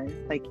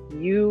 Lauren. Like,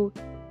 you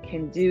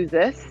can do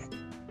this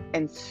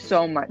and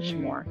so much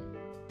more,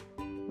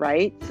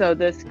 right? So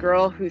this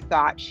girl who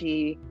thought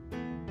she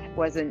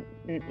wasn't,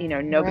 you know,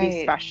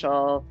 nobody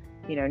special,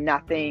 you know,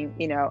 nothing,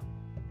 you know,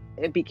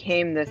 it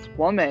became this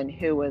woman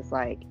who was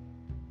like,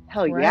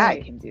 hell yeah,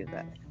 I can do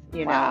this,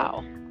 you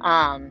know?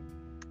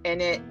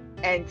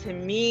 And to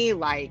me,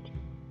 like,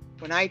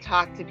 when I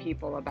talk to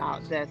people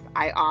about this,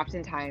 I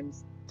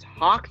oftentimes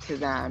talk to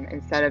them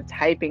instead of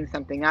typing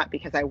something up,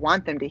 because I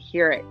want them to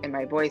hear it in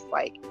my voice,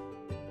 like,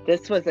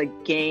 this was a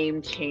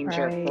game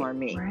changer for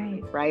me,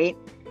 right?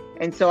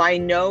 And so I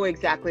know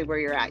exactly where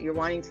you're at. You're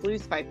wanting to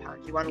lose 5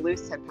 pounds. You want to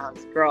lose 10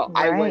 pounds. Girl,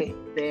 I was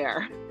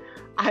there.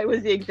 I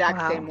was the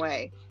exact same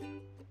way.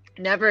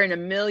 Never in a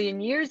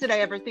million years did I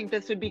ever think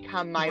this would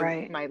become my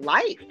life,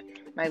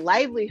 my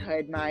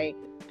livelihood, my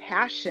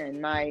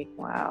passion, my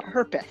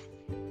purpose,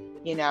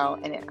 you know?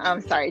 And I'm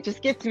sorry, it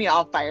just gets me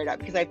all fired up,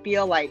 because I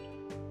feel like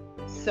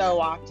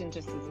so often,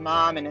 just as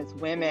mom and as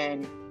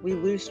women, we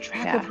lose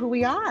track of who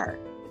we are.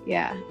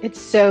 Yeah, it's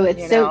so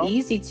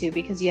easy to,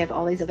 because you have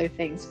all these other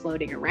things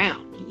floating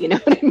around, you know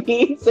what I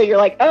mean? So you're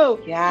like, oh,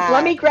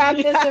 let me grab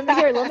this over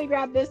here, let me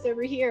grab this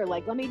over here,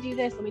 like, let me do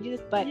this,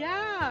 but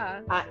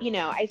you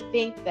know, I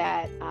think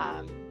that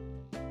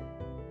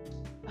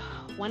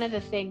one of the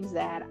things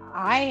that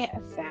I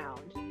have found,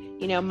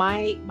 you know,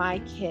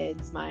 my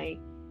kids, my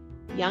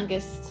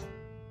youngest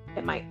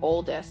and my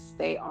oldest,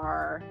 they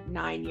are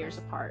 9 years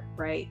apart,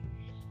 right?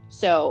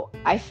 So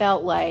I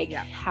felt like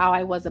how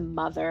I was a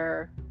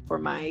mother for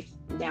my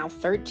now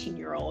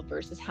 13-year-old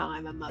versus how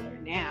I'm a mother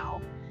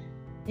now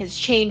has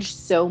changed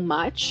so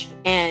much.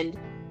 And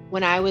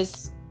when I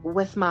was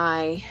with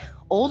my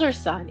older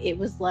son, it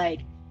was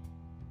like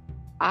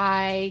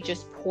I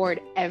just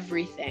poured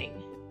everything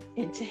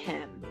into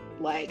him.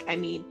 Like, I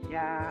mean,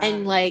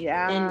 and like,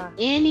 and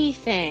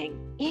anything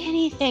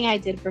I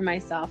did for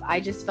myself,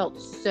 I just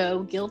felt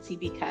so guilty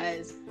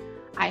because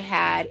I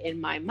had in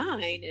my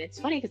mind, and it's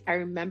funny because I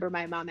remember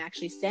my mom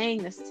actually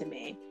saying this to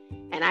me,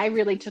 and I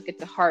really took it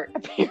to heart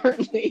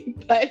apparently,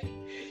 but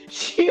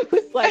she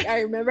was like,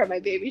 I remember at my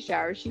baby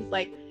shower, she's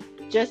like,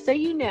 just so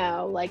you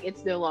know, like,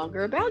 it's no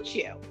longer about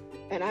you.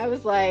 And I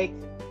was like,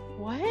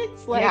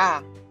 what?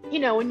 Like, you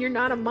know, when you're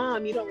not a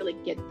mom, you don't really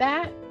get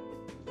that.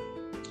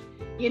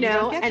 You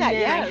know, and then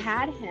I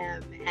had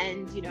him,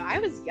 and, you know, I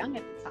was young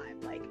at the time,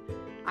 like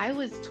I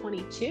was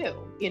 22,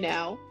 you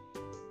know,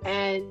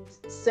 and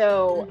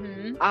so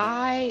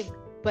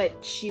but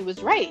she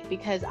was right,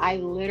 because I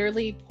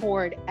literally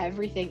poured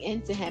everything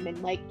into him,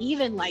 and like,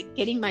 even like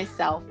getting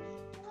myself,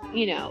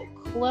 you know,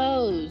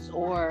 clothes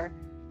or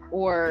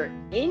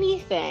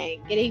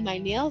anything, getting my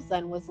nails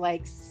done was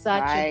like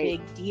such a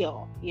big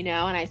deal, you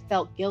know, and I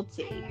felt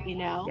guilty, you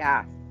know?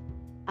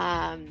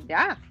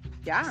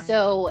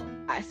 So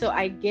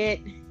I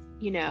get,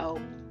 you know,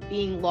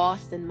 being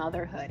lost in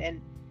motherhood,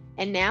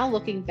 and now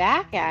looking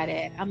back at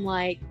it, I'm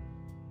like,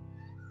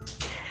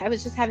 I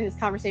was just having this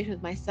conversation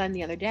with my son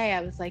the other day.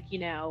 I was like, you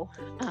know,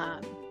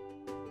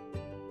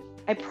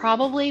 I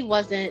probably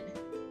wasn't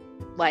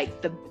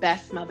like the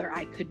best mother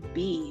I could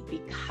be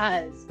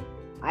because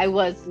I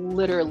was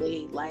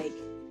literally like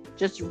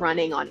just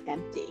running on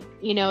empty.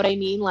 You know what I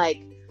mean?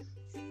 Like,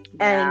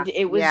 and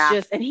it was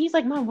just, and he's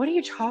like, Mom, what are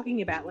you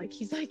talking about? Like,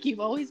 he's like, you've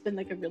always been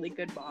like a really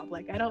good mom.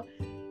 Like, I don't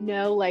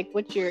know, like,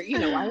 what you're, you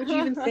know, why would you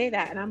even say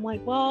that? And I'm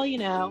like, well, you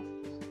know,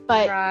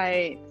 but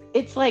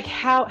it's like,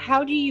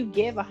 how do you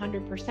give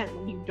 100%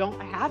 when you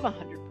don't have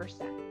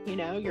 100%? You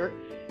know,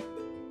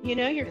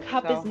 your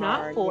cup is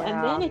not full.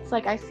 And then it's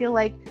like, I feel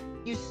like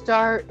you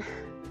start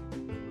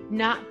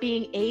not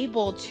being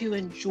able to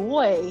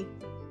enjoy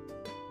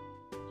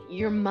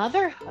your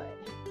motherhood,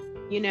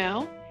 you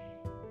know?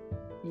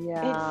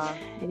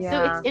 So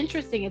it's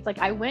interesting. It's like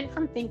I went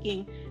from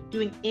thinking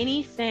doing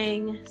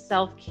anything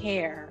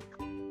self-care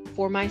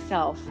for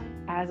myself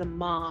as a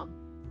mom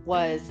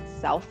was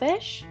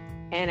selfish,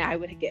 and I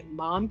would get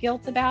mom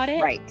guilt about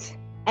it. Right.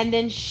 And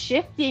then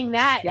shifting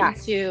that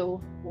into,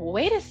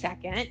 wait a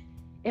second,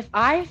 if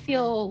I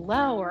feel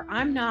low or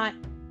I'm not,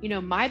 you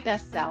know, my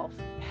best self,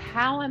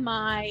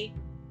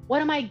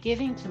 what am I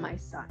giving to my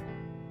son?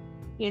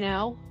 You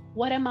know,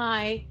 what am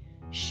I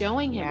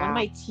showing him? What am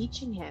I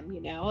teaching him?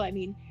 You know, I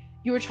mean,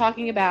 you were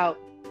talking about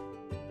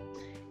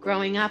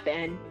growing up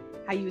and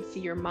how you would see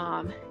your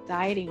mom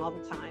dieting all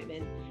the time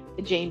and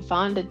the Jane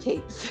Fonda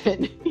tapes,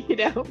 and, you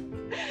know,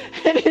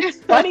 and it's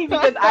funny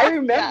because I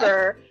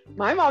remember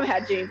my mom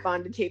had Jane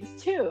Fonda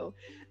tapes too.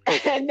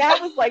 And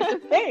that was like the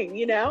thing,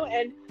 you know,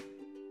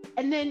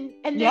 and then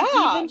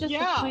even just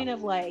the point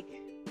of like,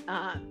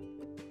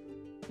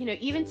 you know,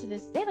 even to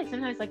this day, like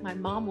sometimes like my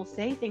mom will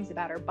say things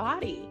about her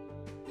body,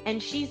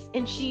 and she's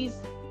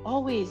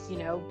always, you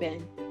know,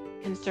 been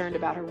concerned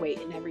about her weight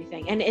and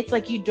everything. And it's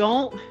like, you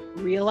don't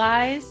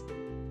realize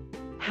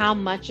how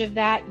much of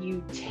that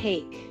you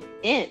take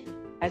in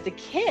as a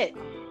kid.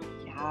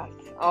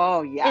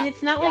 And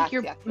it's not like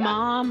your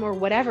mom or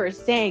whatever is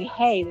saying,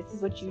 hey, this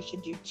is what you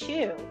should do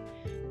too.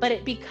 But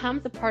it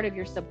becomes a part of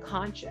your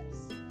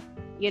subconscious,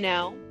 you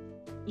know?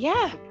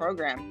 The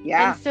program.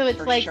 And so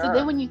it's like, so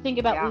then when you think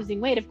about losing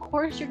weight, of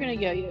course you're going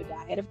to yo-yo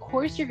diet. Of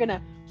course you're going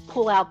to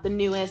pull out the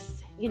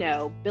newest, you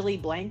know, Billy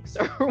Blanks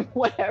or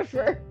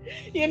whatever,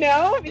 you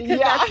know, because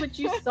that's what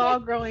you saw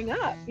growing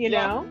up, you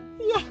know?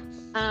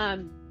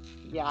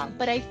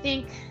 But I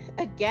think,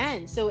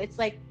 again, so it's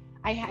like,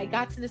 I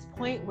got to this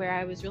point where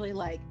I was really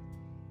like,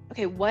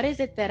 okay, what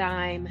is it that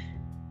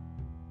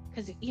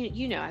because,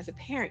 you know, as a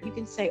parent, you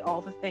can say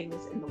all the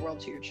things in the world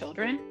to your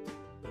children,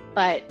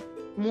 but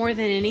more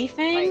than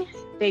anything,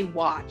 they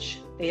watch,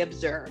 they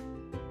observe,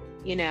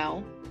 you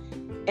know?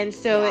 And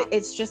so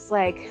it's just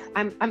like,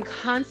 I'm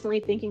constantly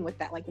thinking with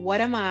that, like,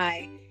 what am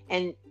I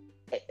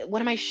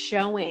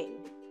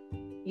showing?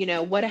 You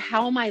know,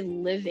 how am I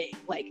living?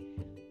 Like,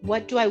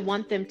 what do I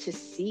want them to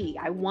see?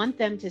 I want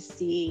them to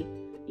see,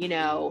 you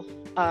know,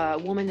 a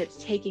woman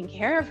that's taking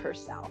care of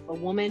herself, a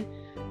woman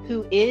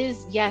who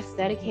is, yes,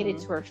 dedicated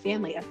to her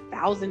family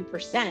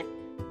 1,000%,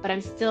 but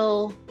I'm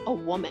still a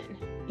woman,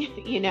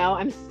 you know,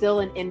 I'm still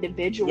an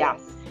individual.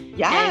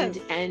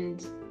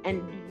 And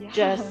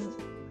just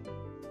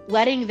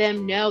letting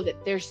them know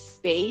that there's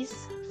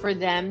space for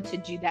them to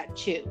do that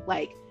too.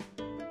 Like,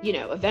 you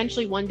know,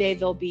 eventually one day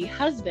they'll be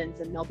husbands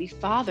and they'll be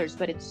fathers,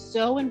 but it's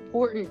so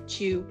important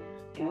to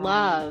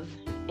love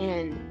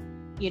and,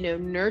 you know,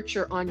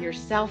 nurture on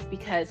yourself,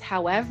 because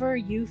however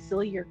you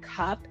fill your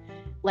cup,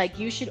 like,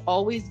 you should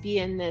always be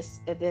in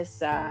this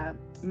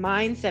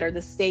mindset or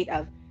the state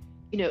of,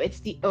 you know, it's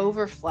the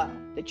overflow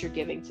that you're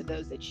giving to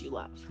those that you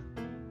love.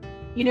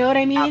 You know what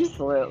I mean?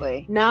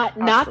 Absolutely. Not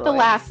the Absolutely.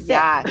 last sip.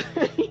 Yeah.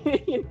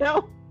 You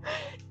know?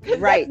 Because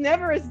Right. that's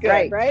never as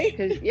good, right?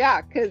 Because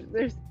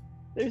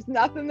there's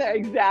nothing there.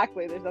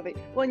 Exactly. There's nothing.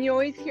 Well, and you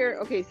always hear,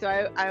 okay,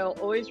 so I'll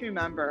always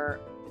remember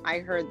I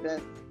heard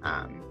this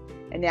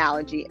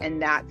analogy,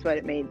 and that's what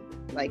it made,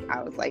 like,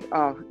 I was like,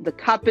 oh, the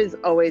cup is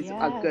always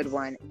a good Yes.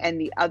 one. And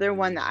the other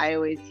one that I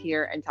always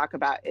hear and talk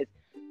about is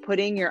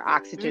putting your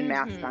oxygen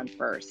mask on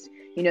first.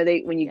 You know,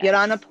 when you get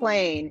on a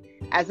plane,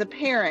 as a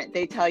parent,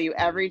 they tell you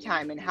every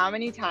time, and how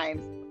many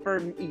times for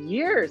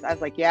years, I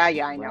was like, yeah,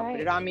 I know. Right.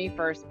 Put it on me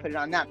first, put it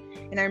on them.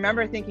 And I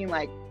remember thinking,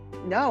 like,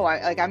 no,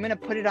 I'm going to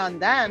put it on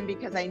them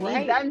because I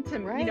need them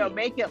to,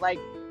 make it like,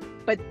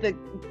 but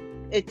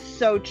it's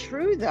so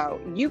true though.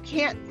 You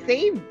can't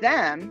save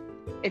them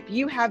if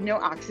you have no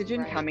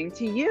oxygen coming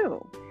to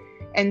you.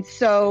 And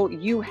so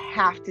you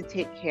have to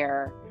take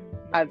care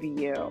of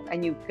you,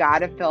 and you've got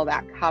to fill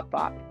that cup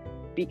up,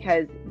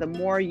 because the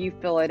more you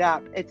fill it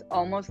up, it's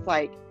almost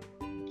like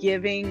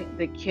giving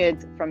the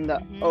kids from the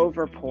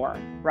overpour,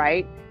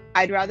 right?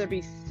 I'd rather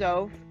be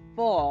so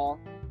full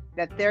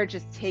that they're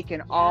just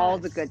taking all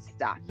the good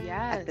stuff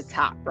at the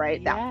top,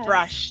 right? That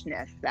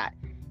freshness, that,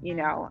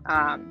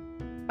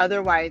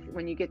 otherwise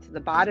when you get to the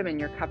bottom and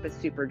your cup is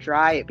super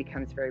dry, it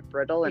becomes very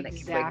brittle and it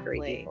can break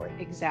very easily.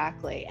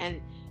 Exactly.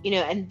 And,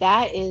 and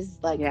that is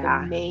like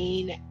the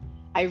main,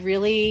 I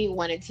really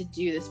wanted to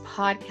do this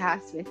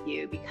podcast with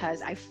you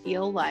because I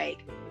feel like,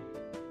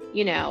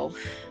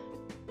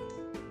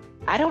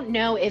 I don't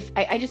know if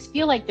I just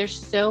feel like there's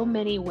so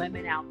many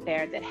women out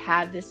there that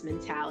have this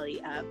mentality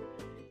of,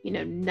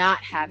 not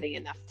having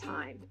enough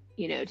time,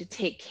 to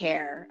take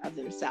care of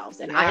themselves.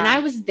 And I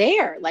was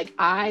there, like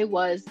I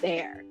was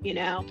there,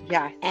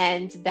 Yeah.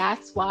 And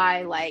that's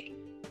why, like,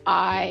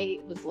 I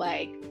was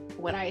like,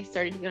 when I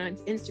started to go on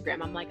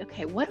Instagram, I'm like,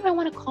 okay, what do I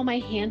want to call my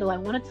handle? I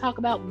want to talk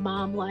about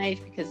mom life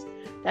because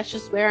that's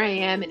just where I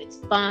am and it's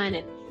fun.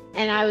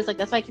 And I was like,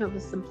 that's why I came up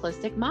with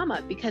Simplistic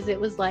Mama, because it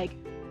was like,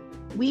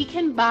 we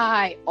can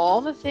buy all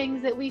the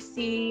things that we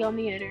see on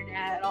the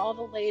internet, all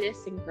the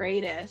latest and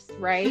greatest,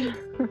 right?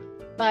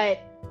 But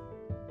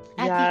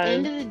at the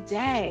end of the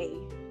day,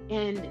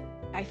 and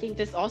I think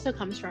this also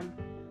comes from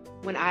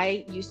when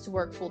I used to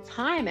work full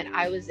time and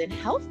I was in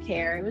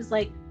healthcare, it was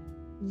like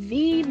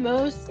the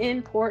most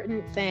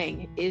important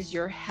thing is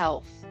your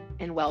health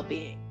and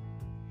well-being.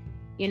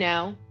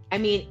 I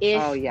mean,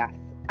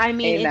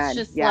 it's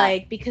just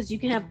like, because you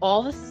can have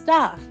all the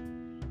stuff,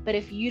 but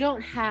if you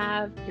don't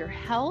have your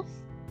health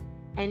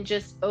and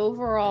just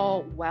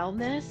overall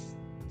wellness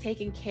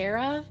taken care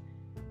of,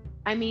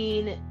 I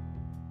mean,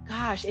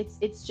 gosh,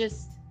 it's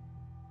just,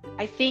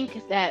 I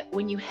think that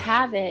when you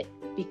have it,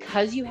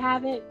 because you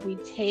have it, we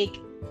take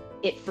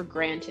it for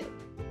granted,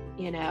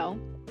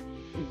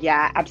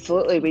 Yeah,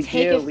 absolutely. We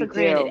take it for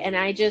granted.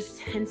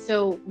 And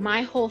so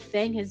my whole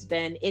thing has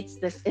been,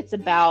 it's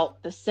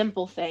about the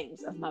simple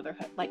things of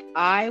motherhood. Like,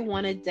 I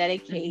want to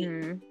dedicate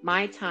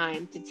my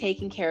time to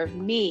taking care of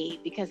me,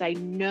 because I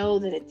know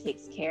that it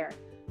takes care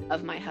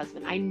of my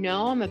husband. I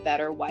know I'm a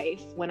better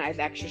wife when I've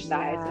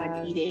exercised and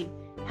I'm eating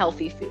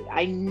healthy food.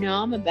 I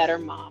know I'm a better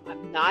mom.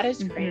 I'm not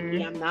as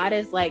cranky. I'm not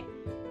as, like,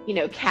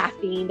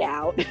 caffeined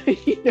out.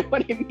 You know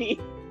what I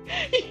mean?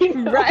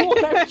 Right.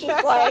 I'm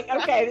just like,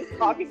 okay, this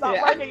coffee's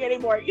not working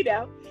anymore.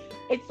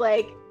 It's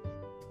like,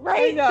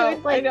 right? So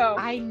it's like,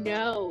 I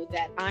know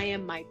that I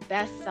am my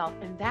best self,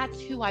 and that's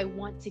who I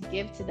want to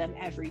give to them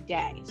every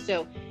day.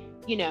 So,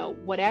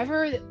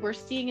 whatever we're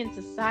seeing in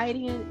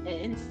society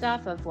and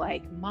stuff of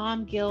like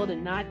mom guilt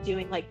and not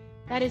doing, like,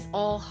 that is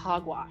all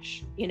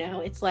hogwash.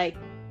 It's like,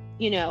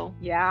 so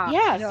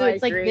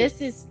it's like,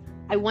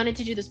 I wanted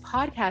to do this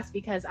podcast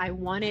because I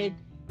wanted,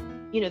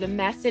 the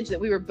message that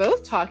we were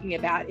both talking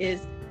about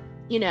is,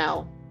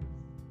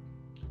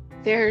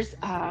 there's,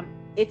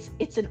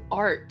 it's an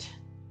art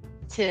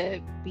to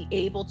be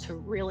able to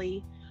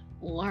really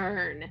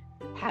learn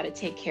how to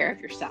take care of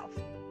yourself,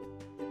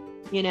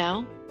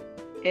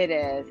 It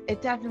is.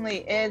 It definitely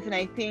is. And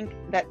I think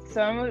that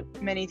so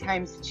many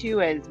times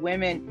too, as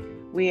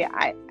women,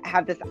 I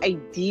have this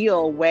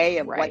ideal way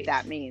of what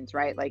that means,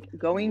 right? Like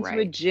going to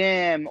a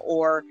gym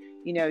or,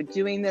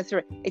 doing this,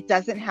 or it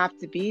doesn't have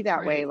to be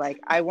that way. Like,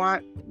 I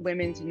want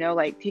women to know,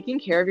 like, taking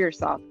care of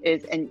yourself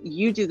is, and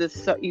you do this,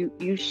 so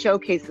you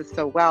showcase this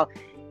so well.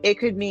 It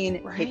could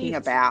mean taking a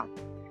bath.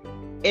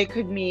 It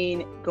could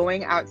mean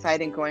going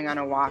outside and going on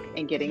a walk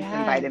and getting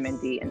some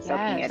vitamin D and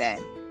soaking it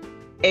in.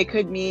 It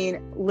could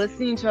mean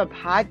listening to a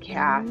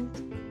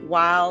podcast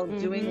while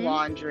doing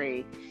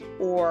laundry,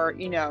 or,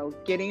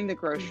 getting the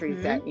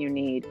groceries that you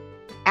need.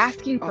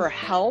 Asking for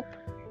help.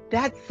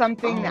 That's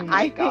something that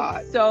I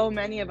think so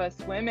many of us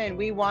women,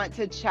 we want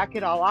to check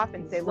it all off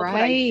and say, look what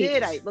I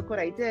did. Look what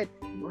I did.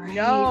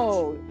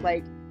 No,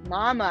 like,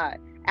 mama,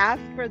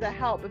 ask for the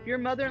help. If your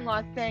mother-in-law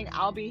is saying,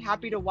 I'll be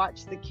happy to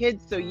watch the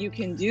kids so you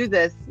can do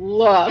this,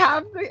 look,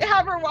 have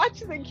her watch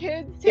the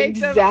kids, take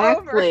them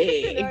over.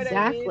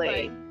 Exactly.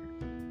 Like,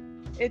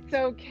 it's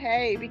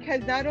okay,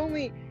 because not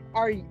only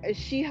is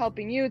she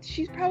helping you,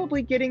 she's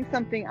probably getting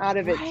something out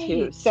of it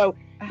too. So,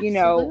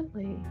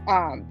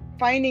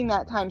 finding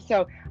that time.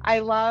 So I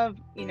love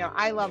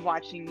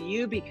watching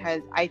you,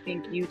 because I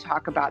think you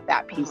talk about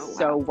that piece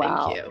so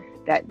well. Thank you.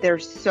 That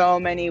there's so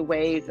many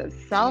ways of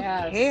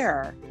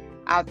self-care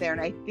out there.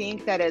 And I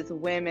think that as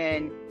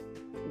women,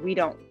 we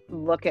don't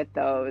look at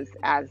those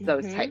as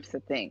those types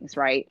of things,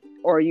 right?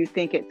 Or you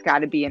think it's got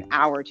to be an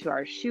hour, 2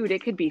 hours. Shoot,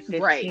 it could be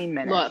 15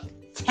 minutes. Look,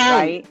 10.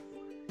 Right?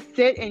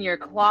 Sit in your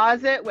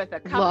closet with a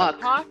cup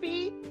of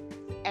coffee,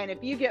 and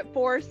if you get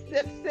 4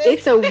 sips,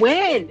 it's a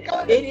win.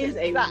 It is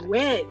a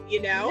win,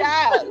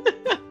 Yes.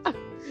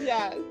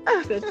 Yes.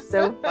 That's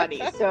so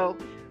funny. So,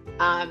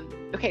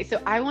 okay,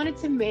 so I wanted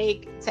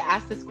to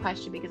ask this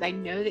question because I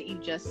know that you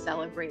just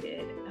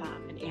celebrated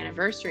an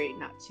anniversary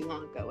not too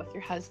long ago with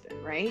your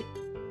husband, right?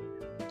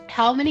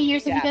 How many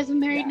years have you guys been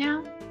married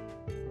now?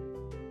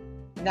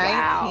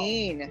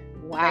 19.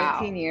 Wow.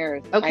 19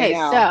 years. Okay,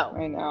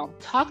 I know.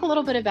 Talk a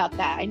little bit about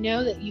that. I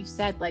know that you've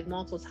said like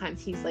multiple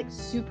times he's like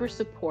super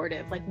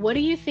supportive. Like, what do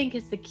you think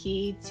is the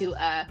key to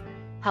a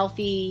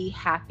healthy,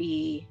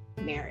 happy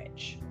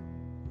marriage?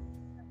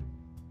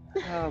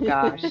 Oh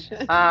gosh.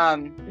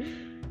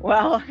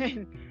 Well,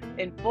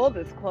 in full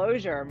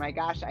disclosure, my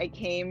gosh, I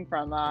came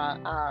from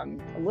a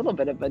little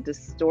bit of a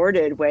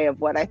distorted way of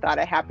what I thought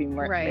a happy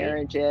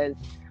marriage is.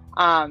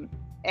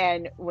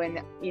 And when,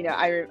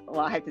 I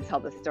have to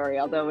tell the story,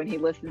 although when he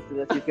listens to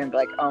this, he's going to be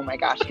like, oh my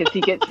gosh, because he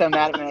gets so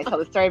mad at me when I tell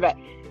the story. But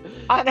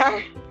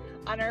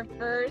on our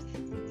first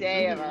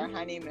day of our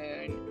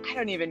honeymoon, I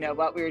don't even know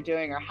what we were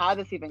doing or how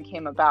this even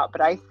came about.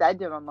 But I said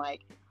to him,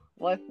 like,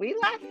 well, if we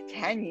last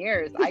 10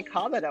 years, I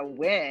call it a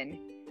win.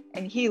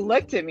 And he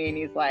looked at me and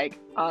he's like,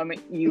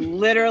 you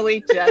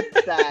literally just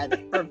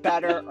said for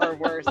better or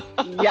worse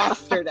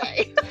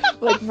yesterday.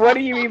 Like, what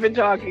are you even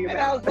talking about?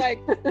 And I was like,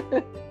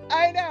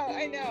 I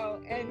know.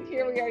 And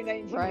here we are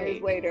 19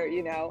 years later,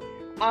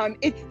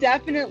 It's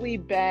definitely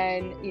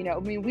been,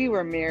 we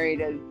were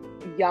married as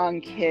young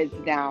kids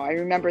now. I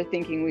remember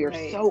thinking we were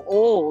so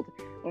old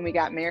when we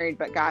got married.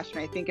 But gosh,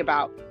 when I think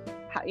about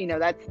how,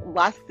 that's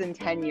less than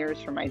 10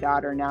 years for my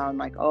daughter now. I'm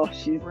like, oh,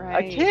 she's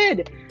a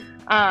kid.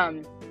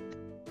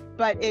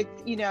 But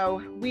it's,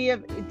 we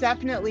have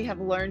definitely have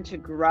learned to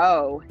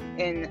grow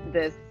in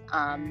this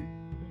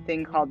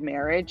thing called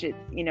marriage. It's,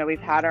 we've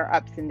had our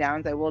ups and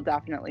downs. I will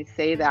definitely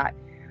say that.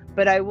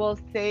 But I will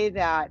say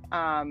that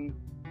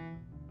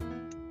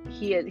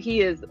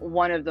he is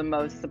one of the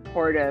most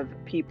supportive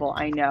people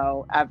I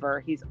know ever.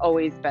 He's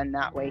always been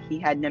that way. He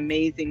had an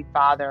amazing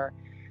father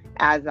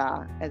as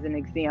an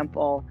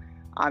example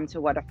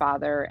to what a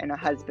father and a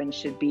husband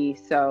should be.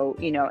 So,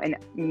 and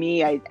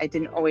me, I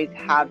didn't always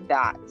have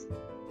that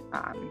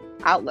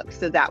outlook.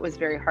 So that was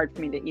very hard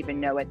for me to even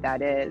know what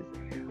that is.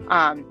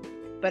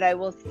 But I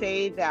will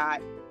say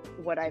that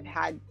what I've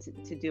had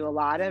to do a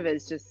lot of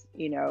is just,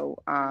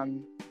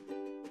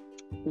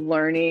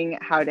 learning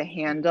how to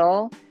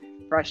handle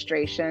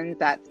frustrations.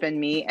 That's been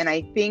me. And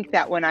I think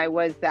that when I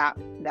was that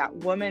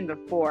woman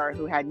before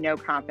who had no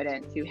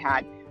confidence,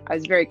 I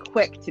was very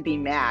quick to be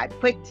mad,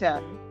 quick to,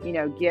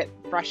 get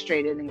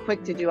frustrated and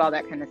quick to do all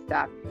that kind of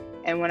stuff.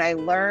 And when I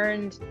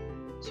learned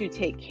to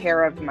take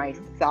care of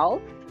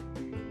myself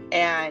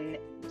and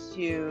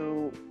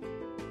to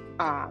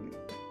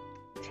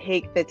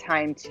take the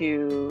time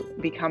to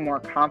become more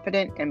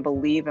confident and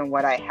believe in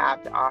what I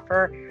have to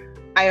offer,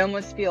 I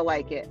almost feel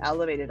like it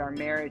elevated our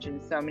marriage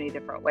in so many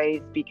different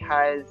ways,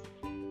 because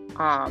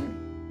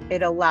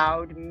it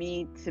allowed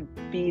me to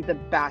be the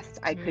best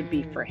I could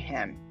be for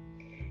him.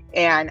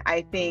 And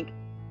I think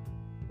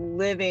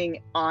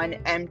living on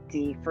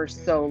empty for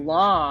so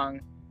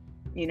long,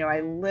 I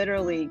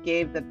literally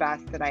gave the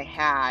best that I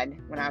had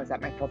when I was at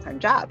my full-time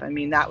job. I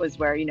mean, that was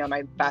where,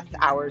 my best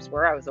hours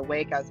were. I was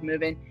awake, I was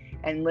moving,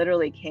 and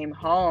literally came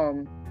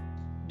home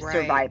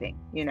surviving,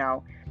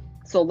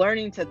 So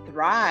learning to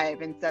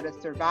thrive instead of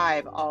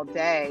survive all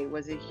day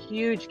was a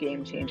huge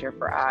game changer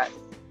for us.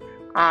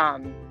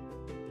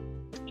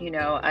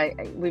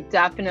 We've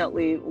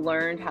definitely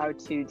learned how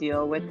to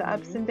deal with the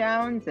ups and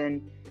downs,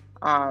 and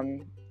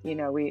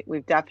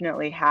we've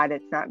definitely had,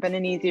 it's not been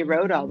an easy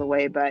road all the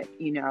way, but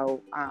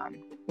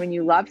when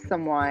you love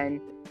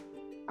someone,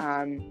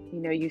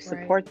 you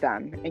support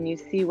them and you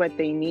see what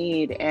they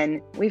need.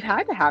 And we've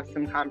had to have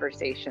some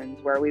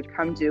conversations where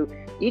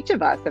each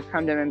of us have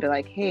come to them and be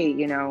like, hey,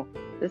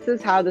 this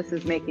is how this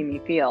is making me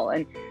feel.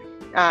 And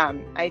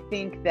I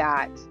think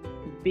that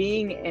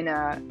being in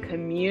a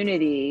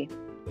community,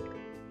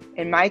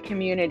 in my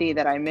community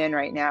that I'm in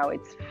right now,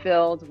 it's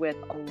filled with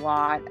a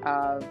lot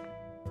of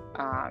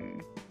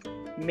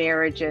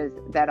marriages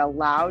that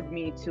allowed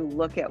me to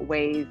look at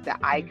ways that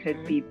I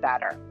could be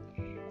better.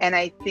 And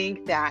I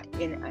think that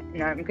and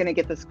I'm going to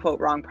get this quote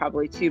wrong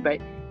probably too, but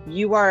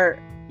you are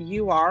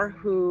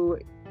who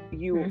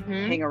you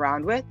hang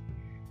around with.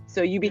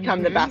 So you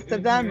become the best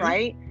of them,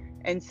 right?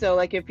 And so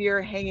like if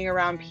you're hanging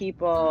around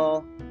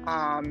people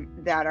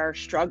that are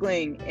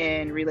struggling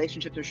in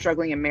relationships or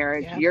struggling in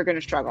marriage, you're going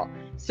to struggle.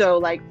 So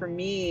like for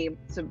me,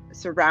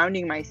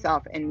 surrounding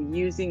myself and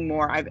using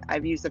more,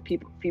 I've used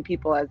few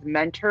people as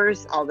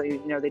mentors, although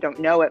they don't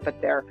know it, but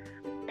they're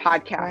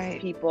podcast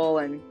people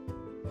and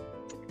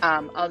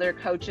other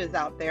coaches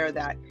out there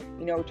that,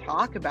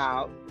 talk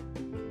about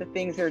the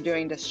things they're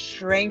doing to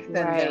strengthen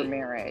their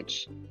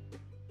marriage.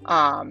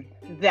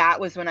 That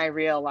was when I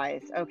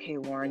realized, okay,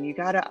 Lauren, you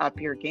got to up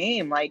your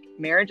game. Like,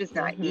 marriage is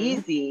not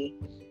easy.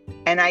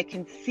 And I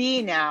can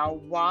see now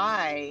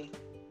why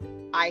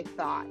I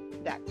thought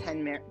that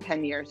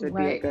 10 years would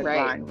be a good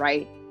run,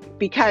 right?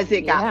 Because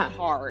it got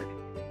hard.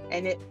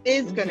 And it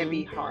is going to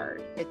be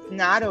hard. It's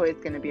not always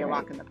going to be a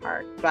walk in the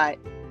park. But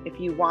if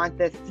you want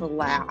this to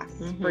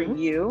last for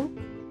you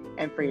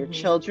and for your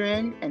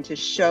children, and to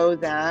show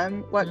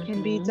them what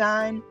can be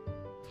done,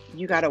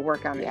 you got to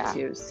work on it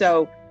too.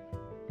 So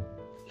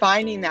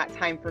finding that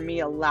time for me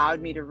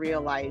allowed me to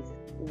realize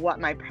what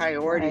my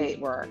priorities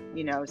were,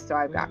 so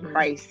I've got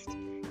Christ.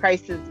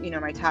 Christ is,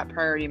 my top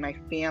priority, my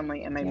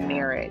family and my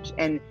marriage.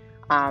 And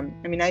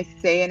I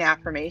say an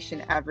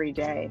affirmation every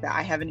day that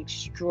I have an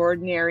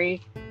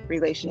extraordinary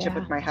relationship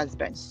with my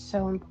husband.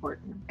 So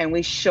important. And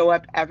we show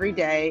up every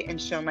day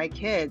and show my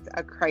kids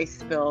a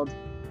Christ-filled,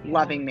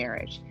 loving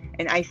marriage.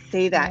 And I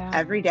say that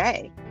every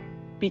day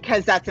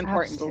because that's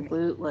important to me.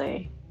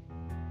 Absolutely.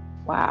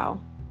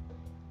 Wow.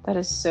 That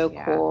is so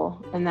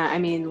cool. And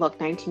that, look,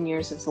 19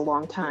 years is a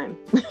long time.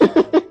 A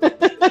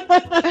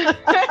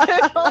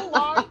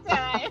long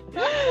time.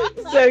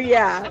 So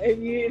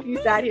if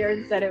you sat here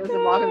and said it was a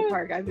walk in the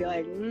park, I'd be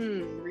like,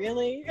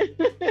 really?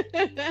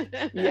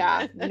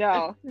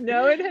 No,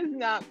 it has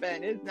not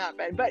been. It's not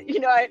been. But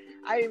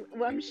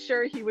I'm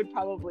sure he would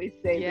probably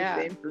say the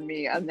same for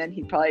me, and then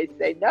he'd probably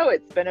say, no,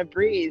 it's been a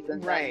breeze,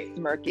 and then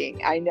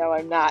smirking. I know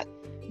I'm not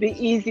the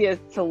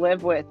easiest to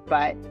live with,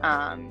 but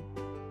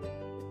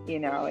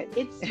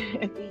it's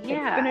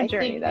been a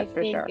journey, that's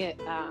for sure.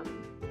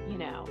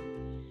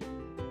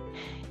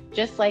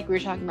 Just like we were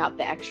talking about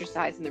the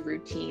exercise and the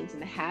routines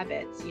and the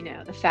habits,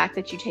 the fact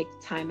that you take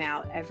the time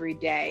out every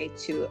day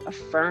to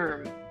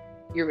affirm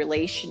your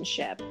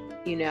relationship,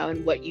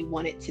 and what you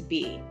want it to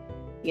be,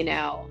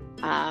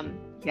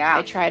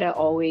 I try to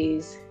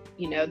always,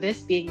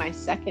 this being my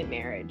second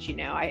marriage,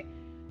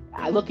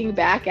 I looking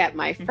back at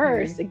my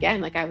first,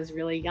 again, like I was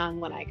really young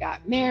when I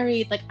got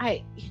married, like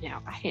I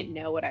didn't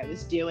know what I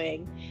was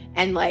doing.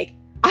 And like,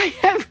 I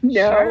have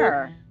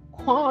no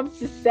qualms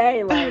to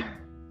say, like,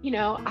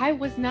 I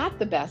was not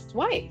the best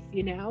wife,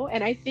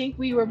 and I think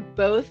we were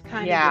both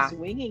kind of just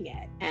winging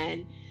it.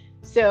 And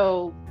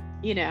so,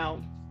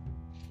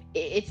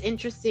 it's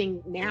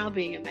interesting now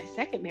being in my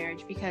second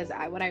marriage, because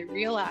what I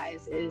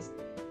realize is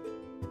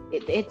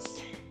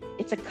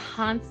it's a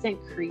constant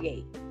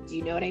create. Do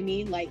you know what I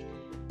mean? Like,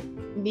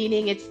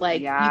 meaning it's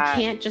like, you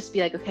can't just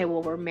be like, okay,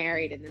 well, we're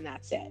married and then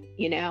that's it.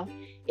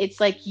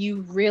 It's like,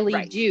 you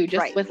really do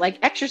just with like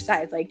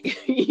exercise, like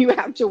you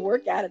have to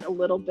work at it a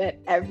little bit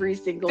every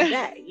single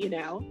day, For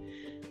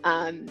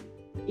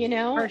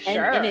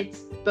sure. And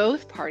it's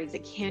both parties.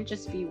 It can't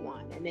just be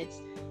one.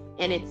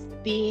 And it's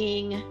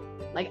being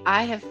like,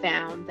 I have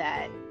found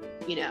that,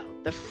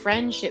 the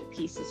friendship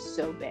piece is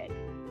so big,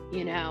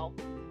 and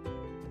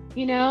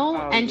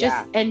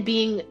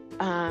being,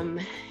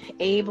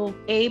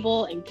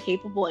 able and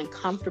capable and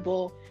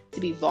comfortable to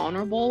be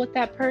vulnerable with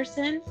that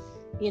person,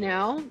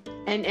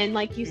 and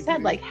like you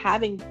said, like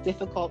having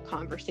difficult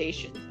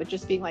conversations, but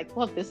just being like,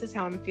 look, this is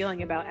how I'm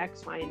feeling about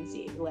X, Y, and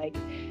Z, like,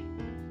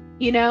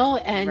 and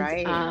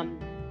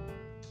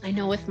I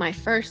know with my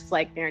first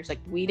like marriage, like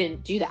we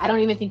didn't do that. I don't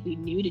even think we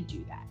knew to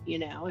do that,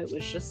 it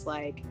was just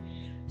like,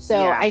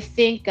 so I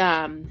think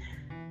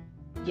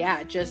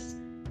just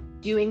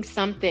doing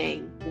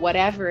something,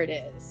 whatever it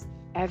is,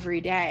 every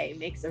day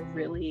makes a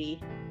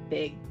really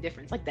big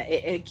difference. Like that,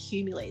 it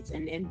accumulates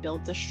and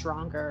builds a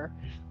stronger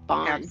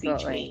bond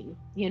between,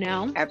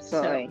 Absolutely.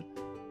 So,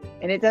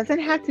 and it doesn't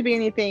have to be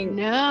anything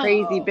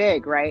crazy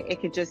big, right?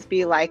 It could just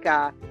be like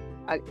send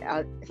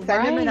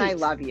them an I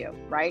love you,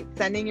 right?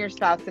 Sending your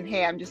spouse and,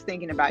 hey, I'm just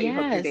thinking about you.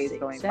 Hope your day's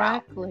going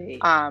well.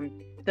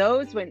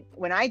 Those,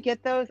 when I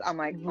get those, I'm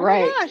like, oh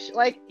my gosh,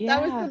 like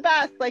that was the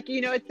best. Like,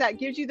 it's that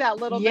gives you that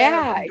little bit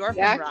of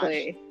endorphin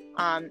rush.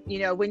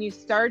 When you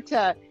start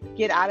to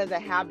get out of the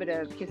habit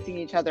of kissing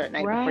each other at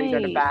night before you go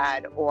to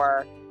bed,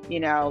 or,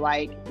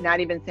 like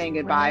not even saying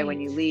goodbye when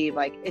you leave,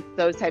 like it's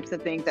those types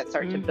of things that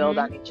start to build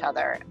on each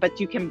other. But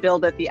you can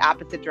build it the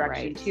opposite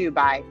direction too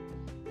by,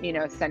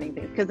 sending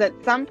things. Because at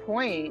some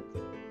point,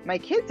 my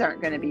kids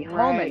aren't going to be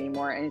home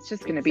anymore, and it's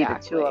just going to be the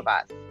two of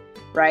us,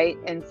 right?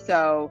 And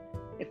so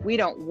if we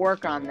don't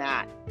work on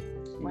that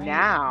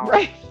now,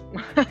 it's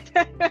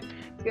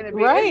going to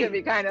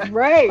be kind of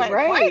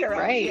quiet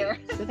around here.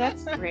 So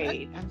that's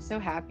great. I'm so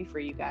happy for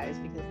you guys,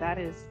 because that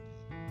is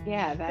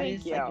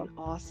like an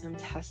awesome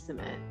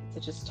testament to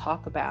just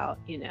talk about,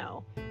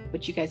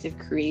 what you guys have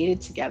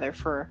created together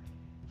for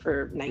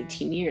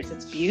 19 years.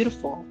 It's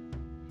beautiful.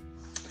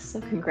 So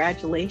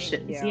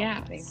congratulations.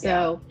 Thank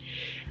so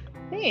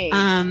you.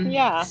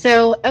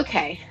 So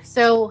okay.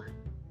 So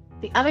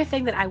the other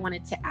thing that I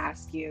wanted to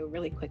ask you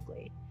really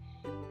quickly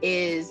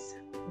is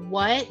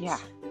what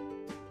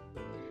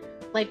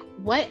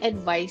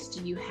advice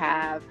do you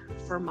have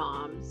for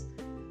moms,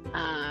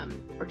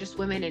 or just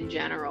women in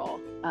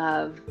general,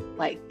 of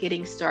like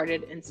getting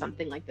started in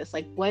something like this?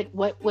 Like what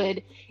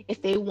would,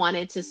 if they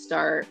wanted to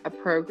start a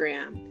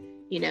program,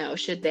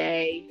 should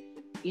they,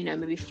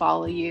 maybe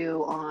follow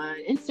you on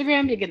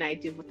Instagram to get an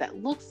idea of what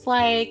that looks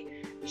like?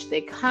 Should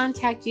they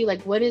contact you?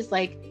 Like what is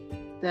like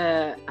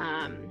the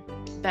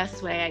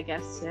best way, I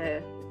guess,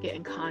 to get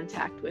in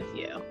contact with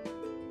you?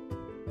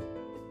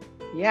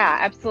 Yeah,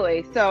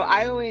 absolutely. So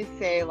I always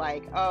say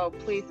like, oh,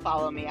 please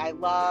follow me. I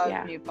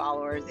love new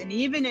followers. And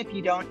even if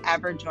you don't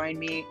ever join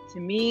me, to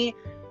me,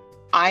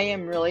 I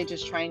am really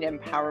just trying to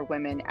empower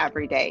women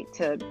every day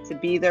to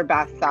be their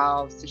best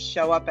selves, to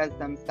show up as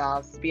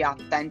themselves, to be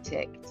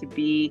authentic, to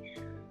be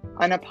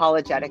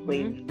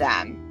unapologetically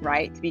them,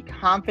 right? To be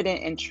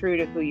confident and true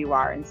to who you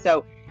are.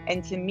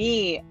 And to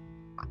me,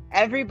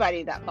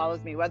 everybody that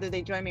follows me, whether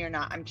they join me or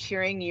not, I'm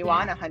cheering you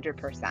on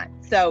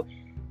 100%. So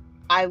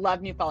I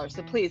love new followers.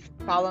 So please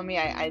follow me.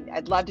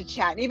 I'd love to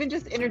chat and even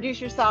just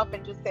introduce yourself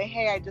and just say,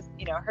 hey, I just,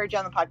 heard you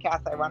on the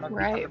podcast. I want to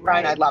become a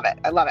friend. I love it.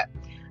 I love it.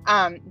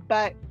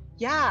 But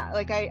yeah,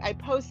 like I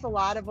post a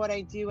lot of what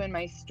I do in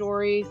my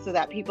stories so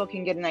that people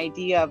can get an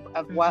idea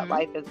of what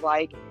life is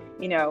like.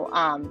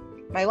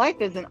 My life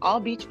isn't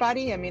all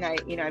Beachbody. I mean,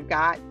 I've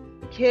got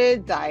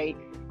kids. I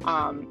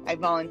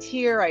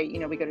volunteer.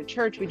 We go to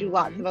church. We do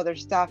lots of other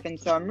stuff. And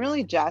so I'm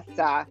really just,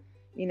 a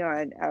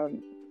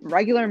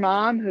regular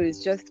mom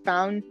who's just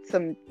found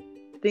some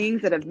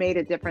things that have made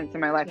a difference in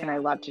my life, and I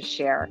love to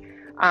share.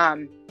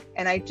 And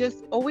I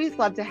just always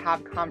love to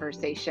have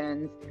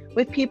conversations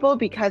with people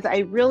because I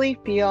really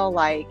feel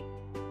like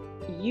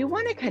you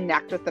want to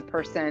connect with the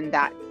person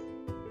that's,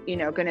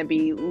 going to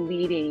be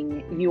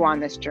leading you on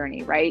this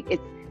journey, right?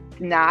 It's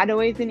not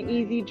always an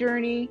easy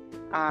journey.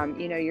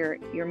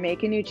 You're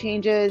making new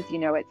changes,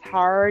 it's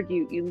hard.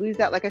 You lose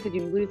that, like I said,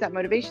 you lose that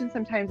motivation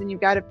sometimes, and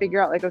you've got to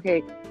figure out like,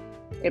 okay,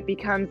 it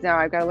becomes now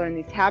I've got to learn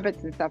these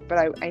habits and stuff, but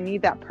I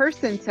need that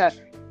person to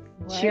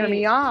cheer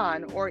me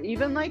on, or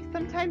even like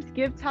sometimes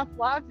give tough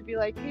love to be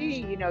like,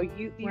 hey,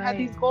 you have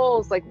these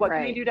goals, like what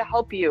can we do to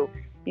help you?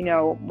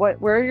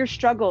 Where are your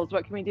struggles?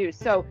 What can we do?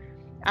 So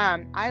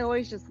I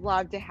always just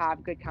love to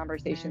have good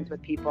conversations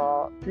with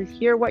people to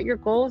hear what your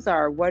goals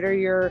are. What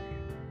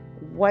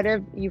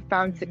have you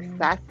found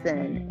success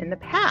in the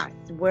past?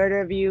 What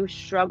have you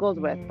struggled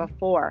with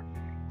before?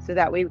 So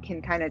that we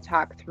can kind of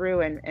talk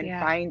through and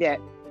find that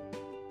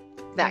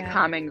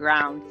common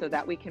ground, so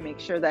that we can make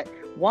sure that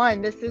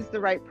one, this is the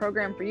right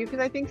program for you. Because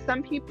I think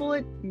some people,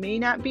 it may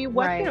not be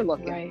what they're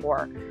looking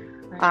for.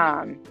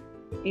 And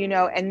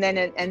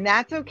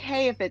that's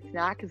okay if it's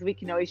not, because we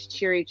can always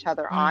cheer each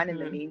other on in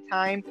the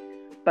meantime.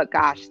 But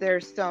gosh,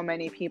 there's so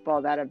many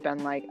people that have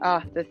been like,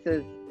 oh, this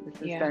has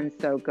been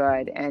so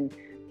good. And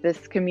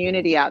this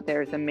community out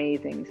there is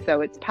amazing.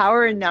 So it's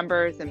power in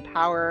numbers and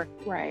power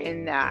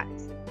in that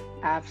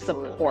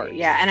support.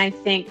 Yeah. And I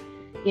think,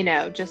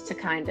 just to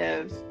kind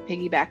of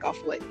piggyback off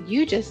what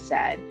you just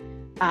said,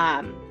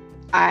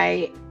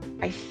 I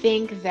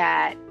think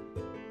that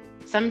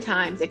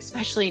sometimes,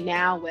 especially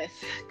now with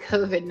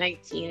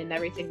COVID-19 and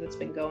everything that's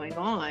been going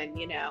on,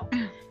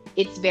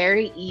 it's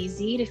very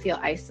easy to feel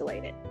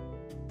isolated,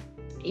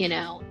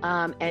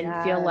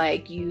 and feel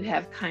like you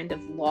have kind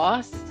of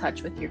lost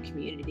touch with your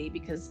community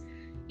because,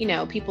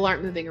 people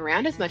aren't moving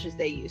around as much as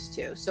they used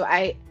to. So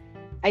I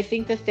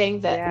think the thing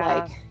that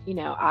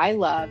I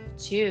love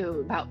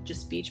too about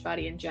just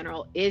Beachbody in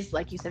general is,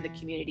 like you said, the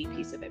community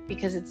piece of it,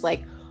 because it's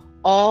like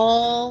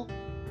all,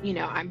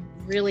 I'm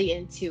really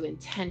into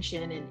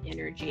intention and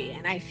energy.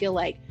 And I feel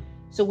like,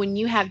 so when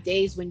you have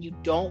days when you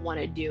don't want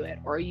to do it,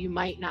 or you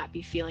might not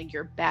be feeling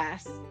your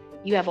best,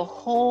 you have a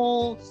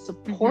whole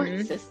support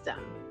system,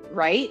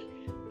 right?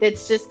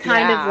 That's just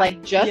kind of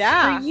like just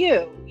for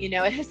you,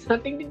 it has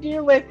nothing to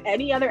do with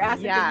any other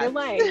aspect of your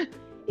life.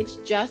 It's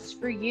just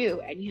for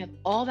you, and you have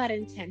all that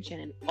intention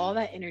and all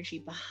that energy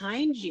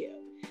behind you,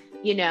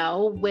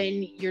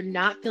 when you're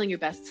not feeling your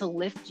best, to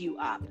lift you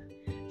up,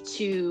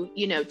 to,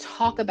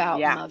 talk about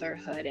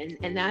motherhood.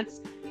 And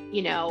that's,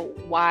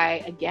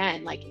 why,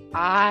 again, like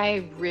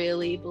I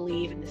really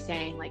believe in the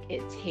saying, like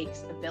it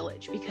takes a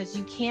village, because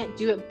you can't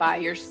do it by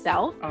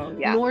yourself.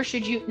 Nor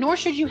should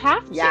you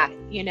have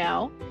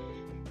to,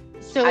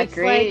 So it's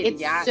like,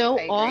 it's so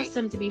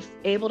awesome to be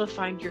able to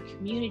find your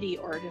community,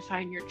 or to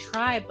find your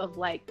tribe of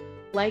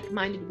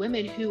like-minded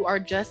women who are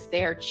just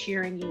there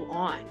cheering you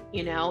on,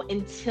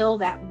 until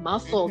that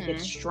muscle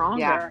gets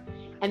stronger,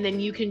 and then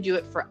you can do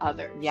it for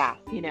others.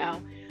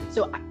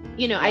 So,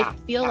 I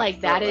feel like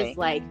that is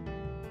like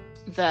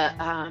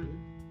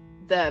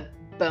the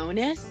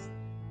bonus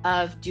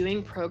of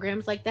doing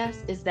programs like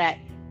this, is that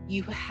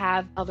you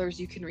have others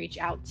you can reach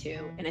out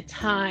to in a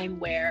time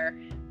where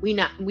we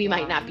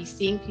might not be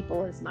seeing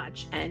people as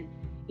much. And,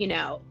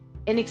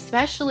 and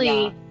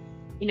especially,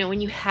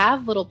 when you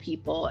have little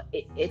people,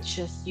 it's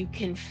just, you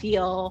can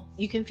feel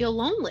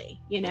lonely,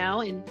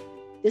 and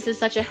this is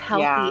such a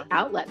healthy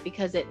outlet,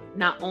 because it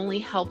not only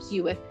helps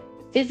you with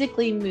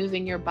physically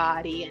moving your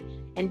body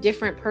and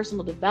different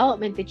personal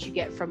development that you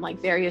get from like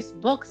various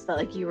books that,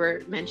 like you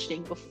were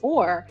mentioning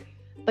before,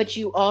 but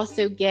you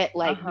also get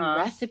like new Uh-huh.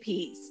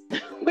 recipes,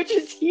 which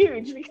is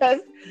huge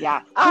because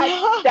Yeah.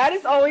 that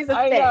is always a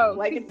I thing. know.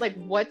 Like, it's like,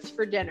 what's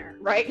for dinner,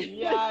 right?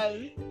 Yes.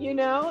 You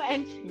know,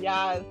 and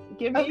Yes.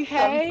 Give me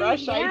okay, some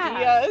fresh yeah.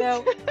 ideas.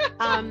 So,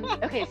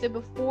 okay, so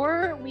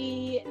before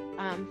we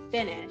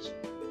finish,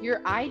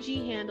 your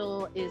IG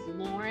handle is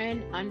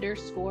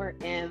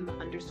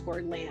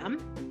Lauren_M_Lamb,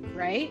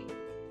 right?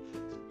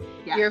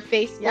 Yeah. Your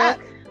Facebook, Yes.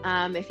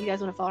 if you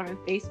guys want to follow her on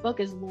Facebook,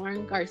 is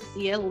Lauren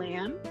Garcia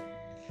Lamb.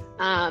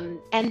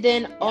 And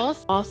then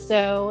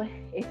also,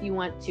 if you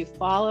want to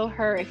follow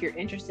her, if you're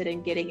interested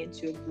in getting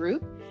into a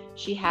group,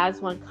 she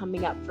has one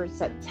coming up for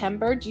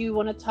September. Do you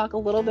want to talk a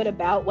little bit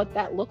about what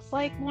that looks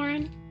like,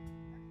 Lauren?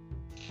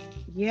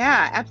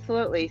 Yeah,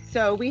 absolutely.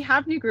 So we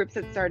have new groups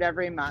that start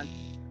every month.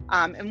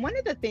 And one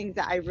of the things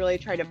that I really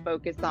try to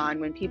focus on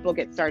when people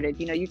get started,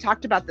 you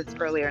talked about this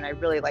earlier and I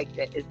really liked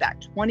it, is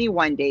that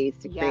 21 days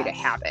to create a Yes.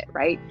 habit,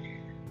 right?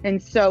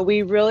 And so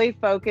we really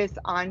focus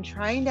on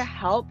trying to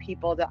help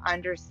people to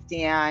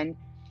understand,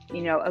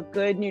 a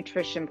good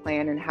nutrition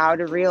plan and how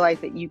to realize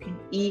that you can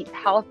eat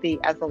healthy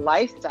as a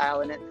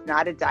lifestyle and it's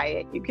not a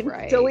diet. You can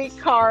still Right. eat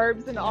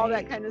carbs and all that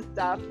Right. kind of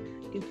stuff.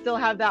 You can still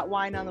have that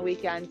wine on the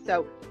weekend.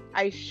 So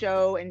I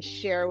show and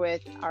share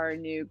with our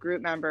new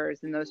group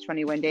members in those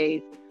 21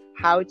 days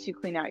how to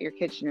clean out your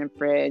kitchen and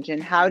fridge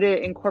and how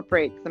to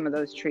incorporate some of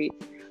those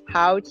treats,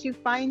 how to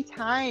find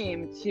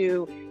time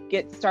to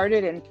get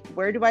started, and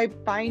where do I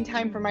find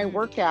time for my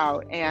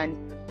workout, and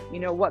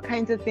what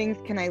kinds of things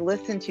can I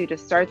listen to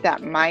start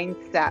that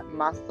mindset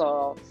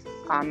muscle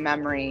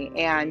memory.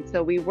 And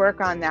so we work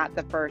on that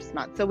the first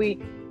month. So we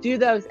do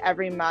those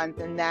every month,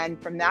 and then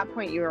from that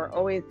point you are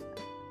always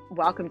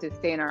welcome to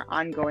stay in our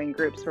ongoing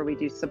groups where we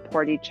do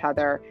support each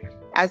other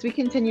as we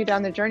continue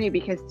down the journey,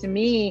 because to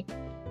me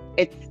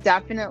it's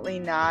definitely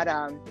not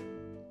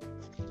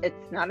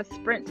it's not a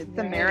sprint, it's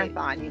a Right.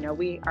 marathon.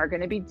 We are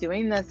going to be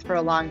doing this for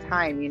a long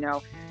time.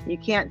 You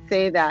can't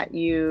say that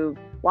you've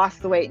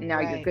lost the weight and now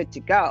you're Right. good to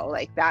go.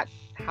 Like, that's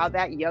how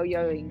that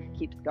yo-yoing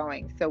keeps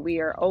going. So we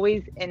are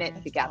always in it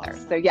That's together.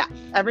 awesome. So yeah,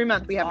 every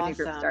month we have a new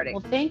Awesome. group starting.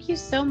 Well, thank you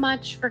so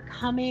much for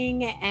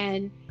coming,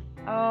 and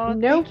Oh,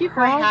 no thank you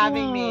for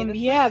having me. problem. This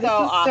Yeah, was this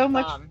so was so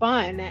much awesome.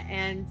 fun.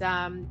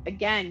 And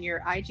again,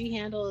 your IG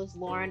handle is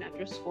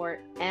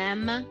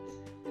Lauren_M_Lamb.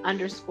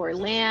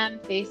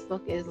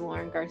 Facebook is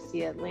Lauren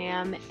Garcia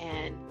Lamb.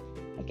 And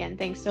again,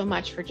 thanks so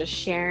much for just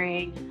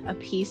sharing a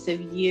piece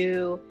of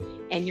you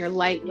and your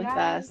light with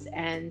us.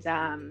 And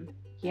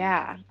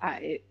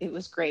it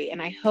was great.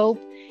 And I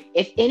hope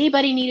if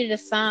anybody needed a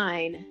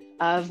sign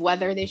of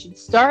whether they should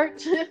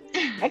start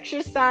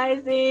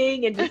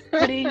exercising and just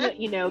putting,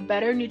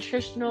 better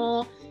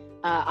nutritional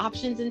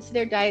options into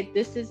their diet,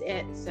 this is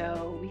it.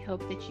 So we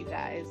hope that you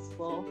guys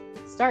will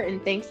start.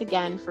 And thanks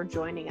again for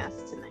joining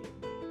us tonight.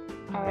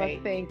 All right.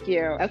 Thank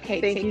you.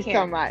 Okay. Thank take you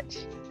care. so much.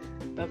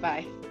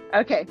 Bye-bye.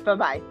 Okay.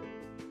 Bye-bye.